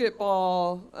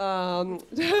basketball,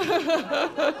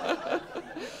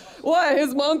 what?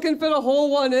 His mom can fit a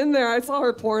whole one in there. I saw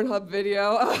her Pornhub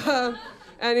video.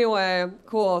 Anyway,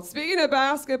 cool. Speaking of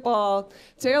basketball,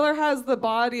 Taylor has the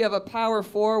body of a power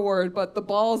forward, but the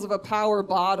balls of a power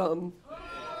bottom.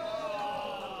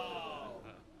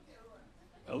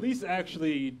 Elise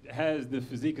actually has the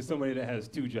physique of somebody that has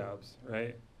 2 jobs,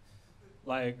 right?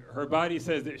 Like, her body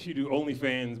says that she do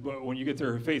OnlyFans, but when you get to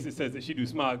her face, it says that she do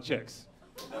smog checks.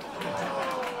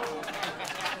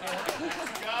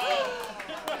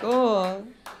 Cool.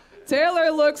 Taylor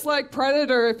looks like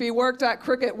Predator if he worked at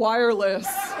Cricket Wireless.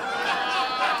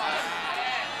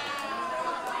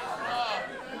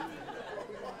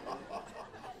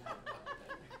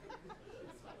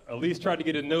 Elise tried to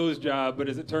get a nose job, but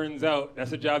as it turns out,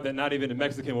 that's a job that not even a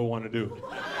Mexican will want to do.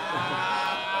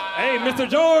 Hey, Mr.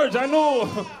 George, I know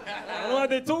how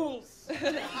the tools.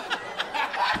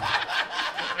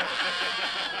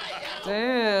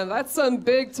 Damn, that's some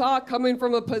big talk coming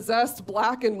from a possessed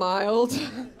black and mild.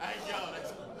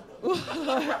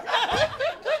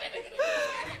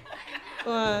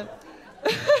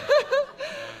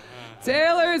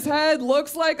 Taylor's head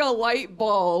looks like a light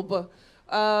bulb,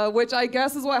 which I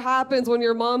guess is what happens when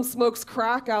your mom smokes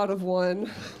crack out of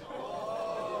one.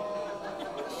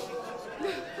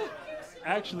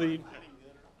 Actually,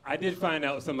 I did find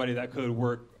out somebody that could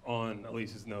work on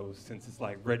Elise's nose, since it's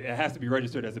like, it has to be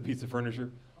registered as a piece of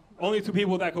furniture. Only 2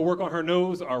 people that could work on her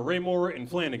nose are Raymore and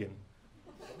Flanagan.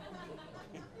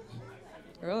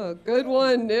 Oh, good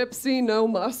one, Nipsey, no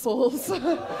muscles. Boy,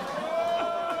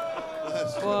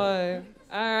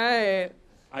 all right.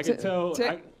 I can tell.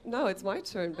 No, it's my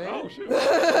turn, babe. Oh, shit.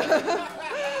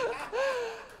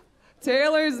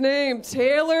 Taylor's name,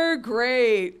 Taylor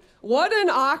Great. What an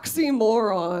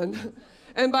oxymoron.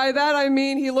 And by that I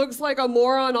mean he looks like a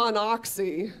moron on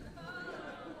oxy.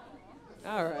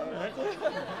 All right.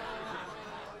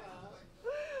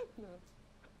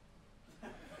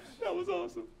 That was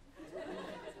awesome.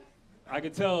 I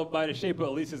could tell by the shape of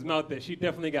Elise's mouth that she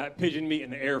definitely got pigeon meat in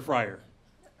the air fryer.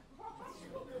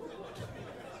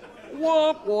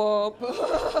 Womp womp.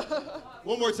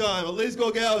 One more time, Elise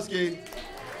Golgowski.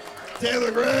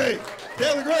 Taylor Gray.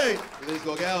 Taylor Gray. Elise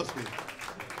Golgowski.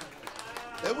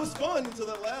 It was fun until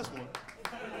that last one.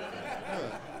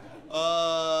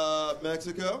 Yeah.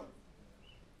 Mexico.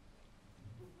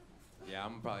 Yeah,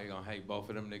 I'm probably gonna hate both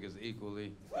of them niggas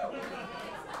equally.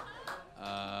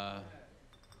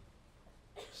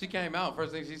 She came out,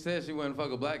 first thing she said, she wouldn't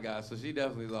fuck a black guy, so she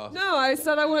definitely lost. No, I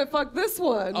said I wouldn't fuck this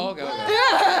one. Oh, okay.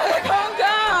 Yeah, calm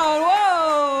down.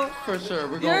 Whoa. For sure,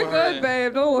 we're going You're with her good,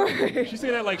 babe. Don't worry. She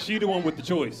said that like she the one with the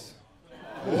choice.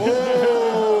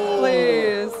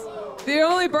 Please. The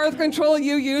only birth control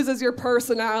you use is your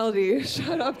personality.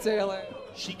 Shut up, Taylor.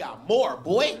 She got more,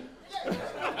 boy.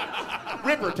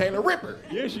 Ripper, Taylor, ripper.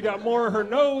 Yeah, she got more in her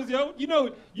nose, yo. You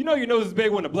know your nose is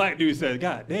big when a black dude says,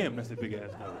 God damn, that's a big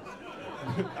ass nose.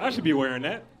 I should be wearing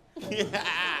that.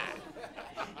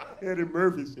 Eddie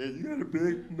Murphy said, you got a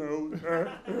big nose. All right.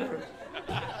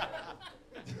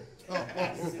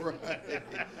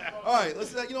 All right,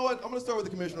 let's. You know what? I'm going to start with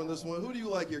the commissioner on this one. Who do you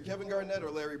like here, Kevin Garnett or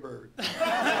Larry Bird?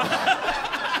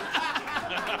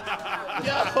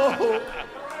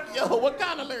 Yo, what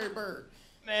kind of Larry Bird?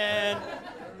 Man,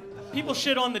 people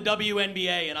shit on the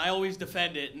WNBA, and I always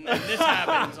defend it. And then this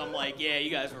happens, I'm like, yeah,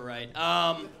 you guys were right.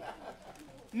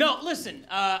 No, listen,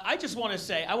 I just want to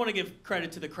say, I want to give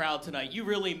credit to the crowd tonight. You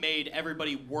really made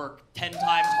everybody work 10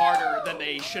 times harder than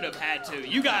they should have had to.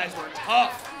 You guys were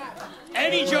tough.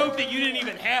 Any joke that you didn't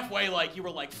even halfway like, you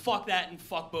were like, fuck that and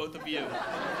fuck both of you.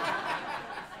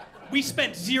 We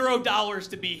spent $0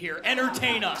 to be here.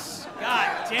 Entertain us.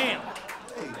 God damn.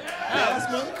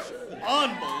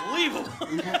 Unbelievable.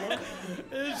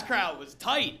 This crowd was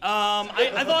tight.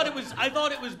 I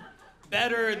thought it was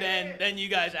better than you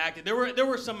guys acted. There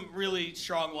were some really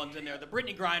strong ones in there. The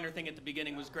Brittany Griner thing at the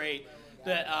beginning was great.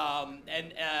 That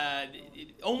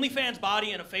OnlyFans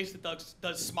body and a face that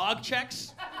does smog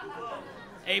checks.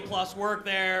 A+ work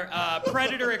there.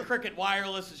 Predator at Cricket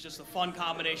Wireless is just a fun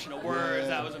combination of words. Yeah,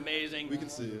 that was amazing. We can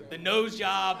see it. The nose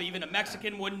job, even a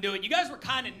Mexican wouldn't do it. You guys were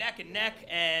kind of neck and neck,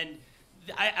 and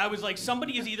I was like,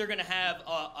 somebody is either going to have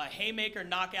a haymaker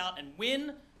knockout and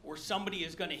win, or somebody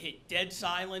is going to hit dead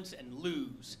silence and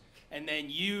lose. And then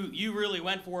you really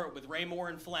went for it with Raymore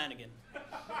and Flanagan.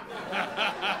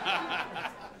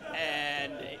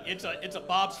 And it's a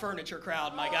Bob's Furniture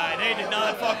crowd, my guy. They did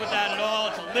not fuck with that at all.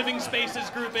 It's a Living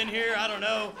Spaces group in here. I don't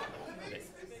know.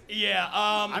 Yeah.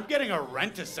 I'm getting a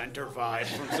Rent-A-Center vibe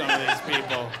from some of these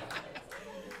people.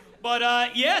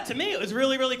 But yeah, to me, it was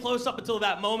really, really close up until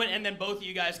that moment, and then both of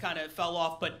you guys kind of fell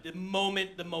off. But the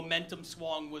momentum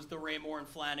swung was the Raymore and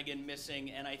Flanagan missing,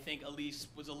 and I think Elise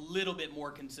was a little bit more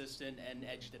consistent and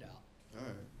edged it out. All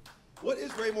right. What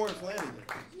is Raymore and Flanagan?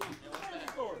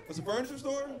 It's a furniture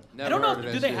store? I don't know.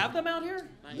 Do they have them out here?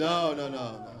 No.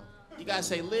 You guys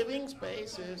say Living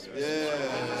Spaces. Yeah.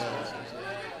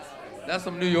 That's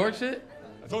some New York shit?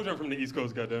 I told you I'm from the East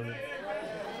Coast, goddammit.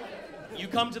 You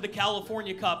come to the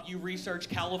California Cup, you research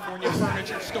California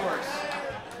furniture stores.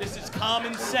 This is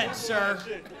common sense, sir.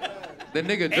 The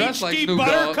nigga dressed like HD Snoop Dogg.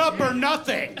 Buttercup or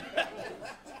nothing.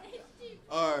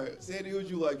 All right, Sandy, who would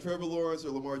you like, Trevor Lawrence or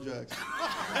Lamar Jackson?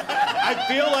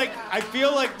 I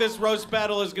feel like this roast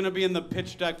battle is going to be in the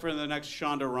pitch deck for the next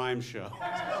Shonda Rhimes show.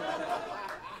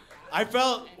 I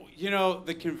felt,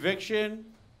 the conviction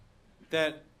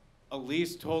that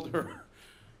Elise told her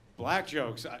black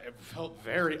jokes, it felt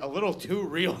a little too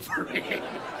real for me.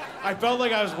 I felt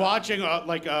like I was watching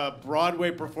a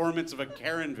Broadway performance of a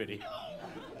Karen video.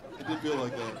 It did feel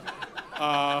like that.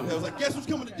 I was like, guess who's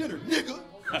coming to dinner, nigga?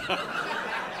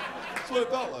 That's what it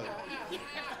felt like.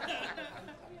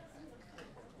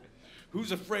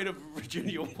 Who's afraid of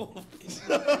Virginia Woolf?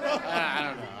 I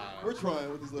don't know. We're trying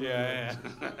with these little Yeah.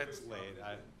 It's late.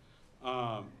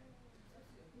 The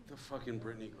fucking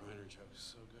Brittany Griner joke is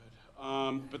so good.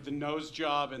 But the nose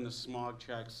job and the smog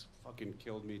checks fucking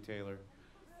killed me, Taylor.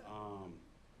 I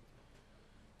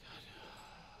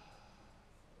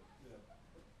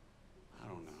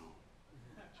don't know.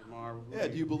 Jamar. Yeah,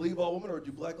 do you believe all women or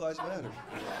do Black Lives Matter?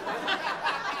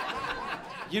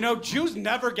 Jews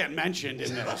never get mentioned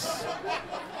in this.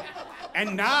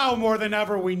 And now, more than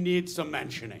ever, we need some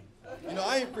mentioning.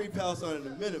 I ain't free Palestine in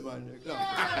a minute, my nigga.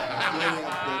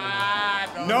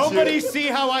 No. Nobody see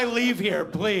how I leave here,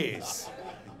 please.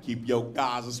 Keep your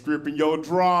Gaza Strip in your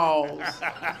drawers.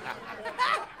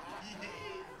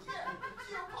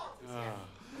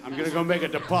 I'm gonna go make a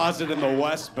deposit in the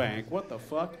West Bank. What the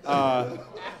fuck?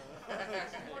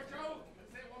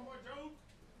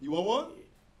 You want one?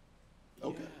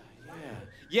 Okay.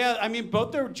 Yeah, I mean,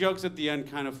 both their jokes at the end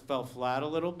kind of fell flat a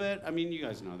little bit. I mean, you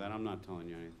guys know that. I'm not telling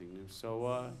you anything new.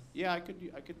 So, yeah, I could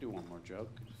do one more joke.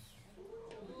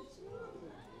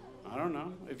 I don't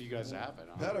know if you guys have it.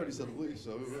 Pat already said the least,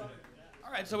 so.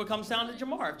 All right, so it comes down to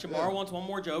Jamar. If Jamar wants one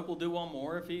more joke, we'll do one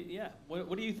more. If he, yeah.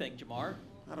 What do you think, Jamar?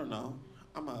 I don't know.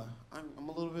 I'm a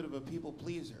little bit of a people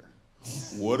pleaser.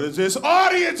 What does this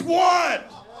audience want?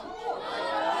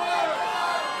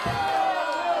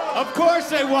 Of course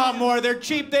they want more. They're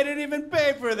cheap. They didn't even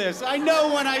pay for this. I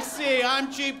know when I see. I'm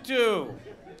cheap too.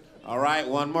 All right,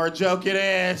 one more joke it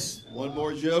is. One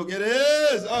more joke it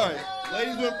is. All right,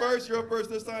 ladies went first. You're up first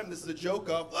this time. This is a joke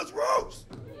off. Let's roast.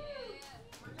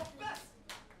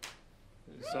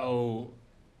 So,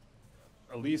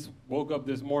 Elise woke up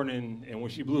this morning, and when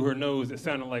she blew her nose, it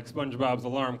sounded like SpongeBob's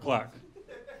alarm clock.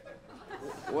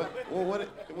 What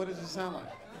does it sound like?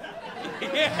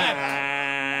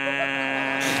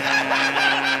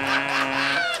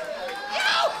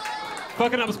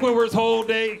 Fucking up Squidward's whole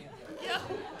day.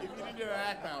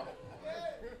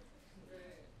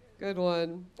 Good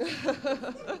one.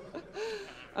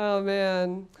 Oh,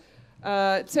 man.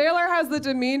 Taylor has the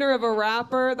demeanor of a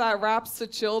rapper that raps to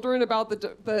children about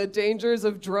the dangers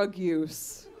of drug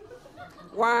use.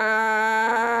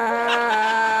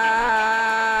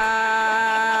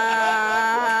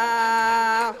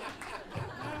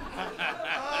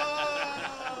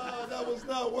 That was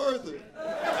not worth it.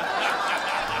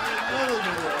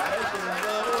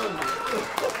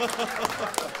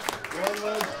 One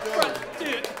last joke.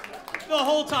 Dude, the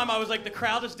whole time I was like, the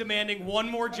crowd is demanding one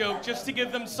more joke just to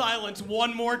give them silence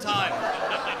one more time.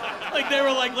 Like they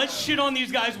were like, let's shit on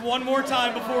these guys one more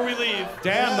time before we leave.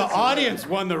 Damn, the audience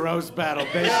won the roast battle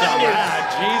based on that.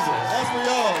 That's for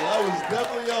y'all. That was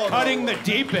definitely y'all. Cutting the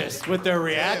deepest with their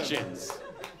reactions.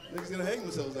 Niggas gonna hang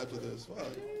themselves after this. Wow.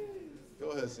 Go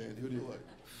ahead, Sandy. Who do you like?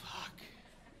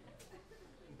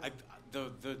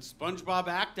 The SpongeBob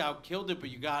act out killed it, but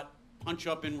you got punch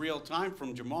up in real time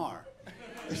from Jamar.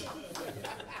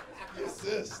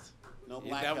 Assist. No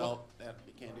black belt.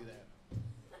 You can't do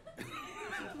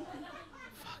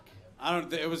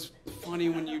that. It was funny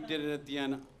when you did it at the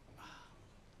end.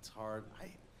 It's hard.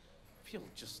 I feel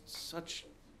just such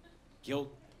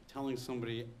guilt telling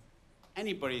somebody's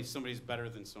better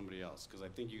than somebody else, because I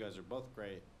think you guys are both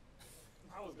great.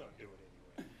 I was gonna do it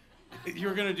anyway. You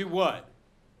were gonna do what?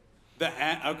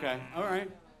 Okay. All right.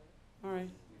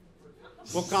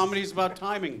 Well, comedy's about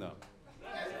timing, though.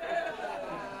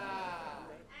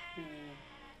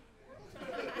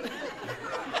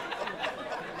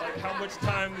 Like how much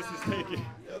time this is taking.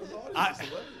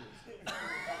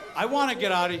 I want to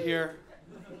get out of here.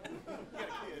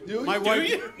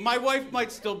 My wife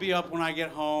might still be up when I get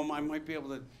home. I might be able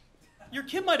to. Your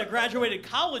kid might have graduated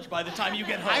college by the time you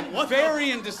get home. I'm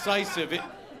very indecisive.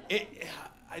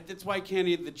 That's why I can't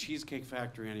eat at the Cheesecake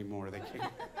Factory anymore. They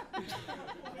can't.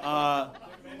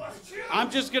 I'm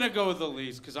just gonna go with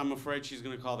Elise because I'm afraid she's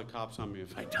gonna call the cops on me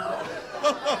if I don't.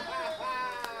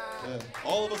 Yeah.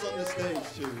 All of us on this stage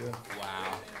too. Yeah.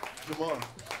 Wow. Jamar.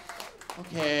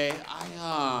 Okay, I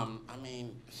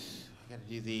gotta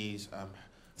do these.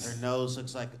 Her nose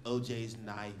looks like OJ's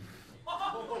knife.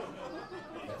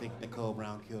 I think Nicole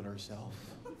Brown killed herself.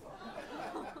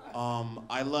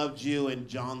 I loved you in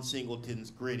John Singleton's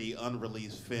gritty,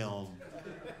 unreleased film,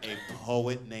 A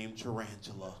Poet Named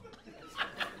Tarantula.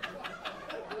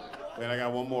 Wait, I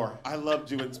got one more. I loved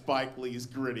you in Spike Lee's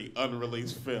gritty,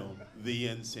 unreleased film, The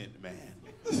Instant Man.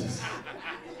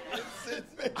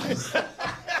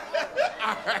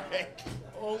 All right.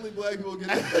 Only black people get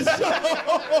this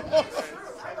show.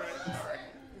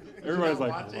 Everybody's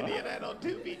like, watch any of that on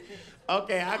Tubi.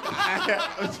 Okay, I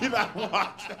did not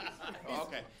watch that.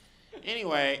 Okay.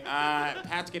 Anyway,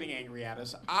 Pat's getting angry at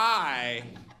us. I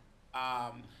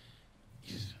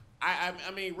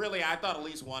mean, really, I thought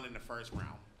Elise won in the first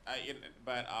round. I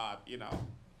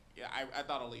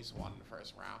thought Elise won in the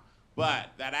first round. But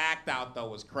that act out, though,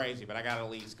 was crazy. But I got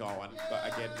Elise going.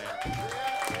 Getting there.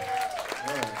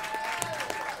 All right.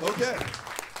 Okay.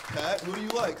 Pat, who do you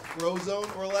like, Frozone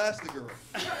or Elastigirl?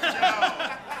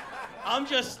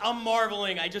 I'm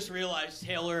marveling. I just realized,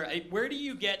 Taylor, where do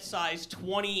you get size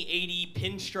 2080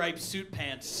 pinstripe suit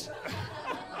pants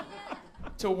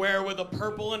to wear with a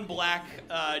purple and black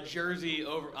jersey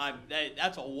over?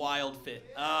 That's a wild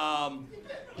fit. Can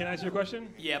I ask you a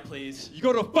question? Yeah, please. You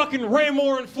go to fucking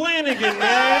Raymore and Flanagan, man.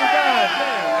 God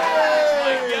damn. Oh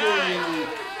my God.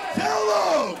 Tell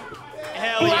them!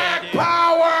 Hell Black yeah, dude.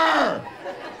 power!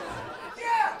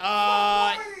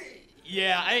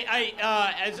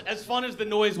 As fun as the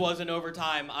noise was in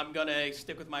overtime, I'm gonna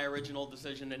stick with my original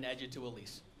decision and edge it to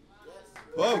Elise.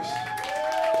 Folks,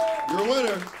 Your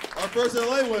winner, our first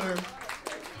LA winner,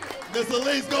 Miss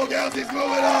Elise. Go Galaxy's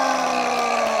moving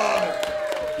on!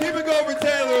 Keep it going for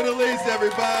Taylor and Elise,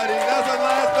 everybody. That's our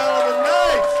last battle of the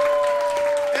night.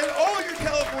 And all your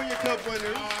California Cup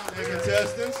winners and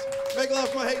contestants, make love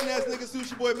for my hating ass nigga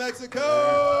Sushiboy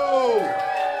Mexico.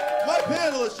 My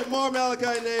panelists,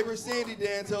 Jamar Neighbors, Sandy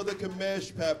Danto, the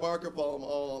commish, Pat Barker, follow them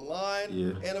all online.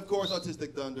 Yeah. And of course,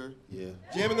 Autistic Thunder. Yeah.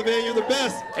 Jamming the Van, you're the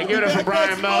best. And give it up for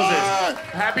Brian Moses.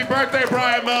 Happy birthday,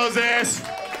 Brian Moses.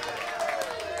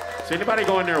 Is anybody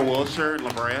going near Wilshire,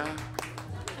 La Brea?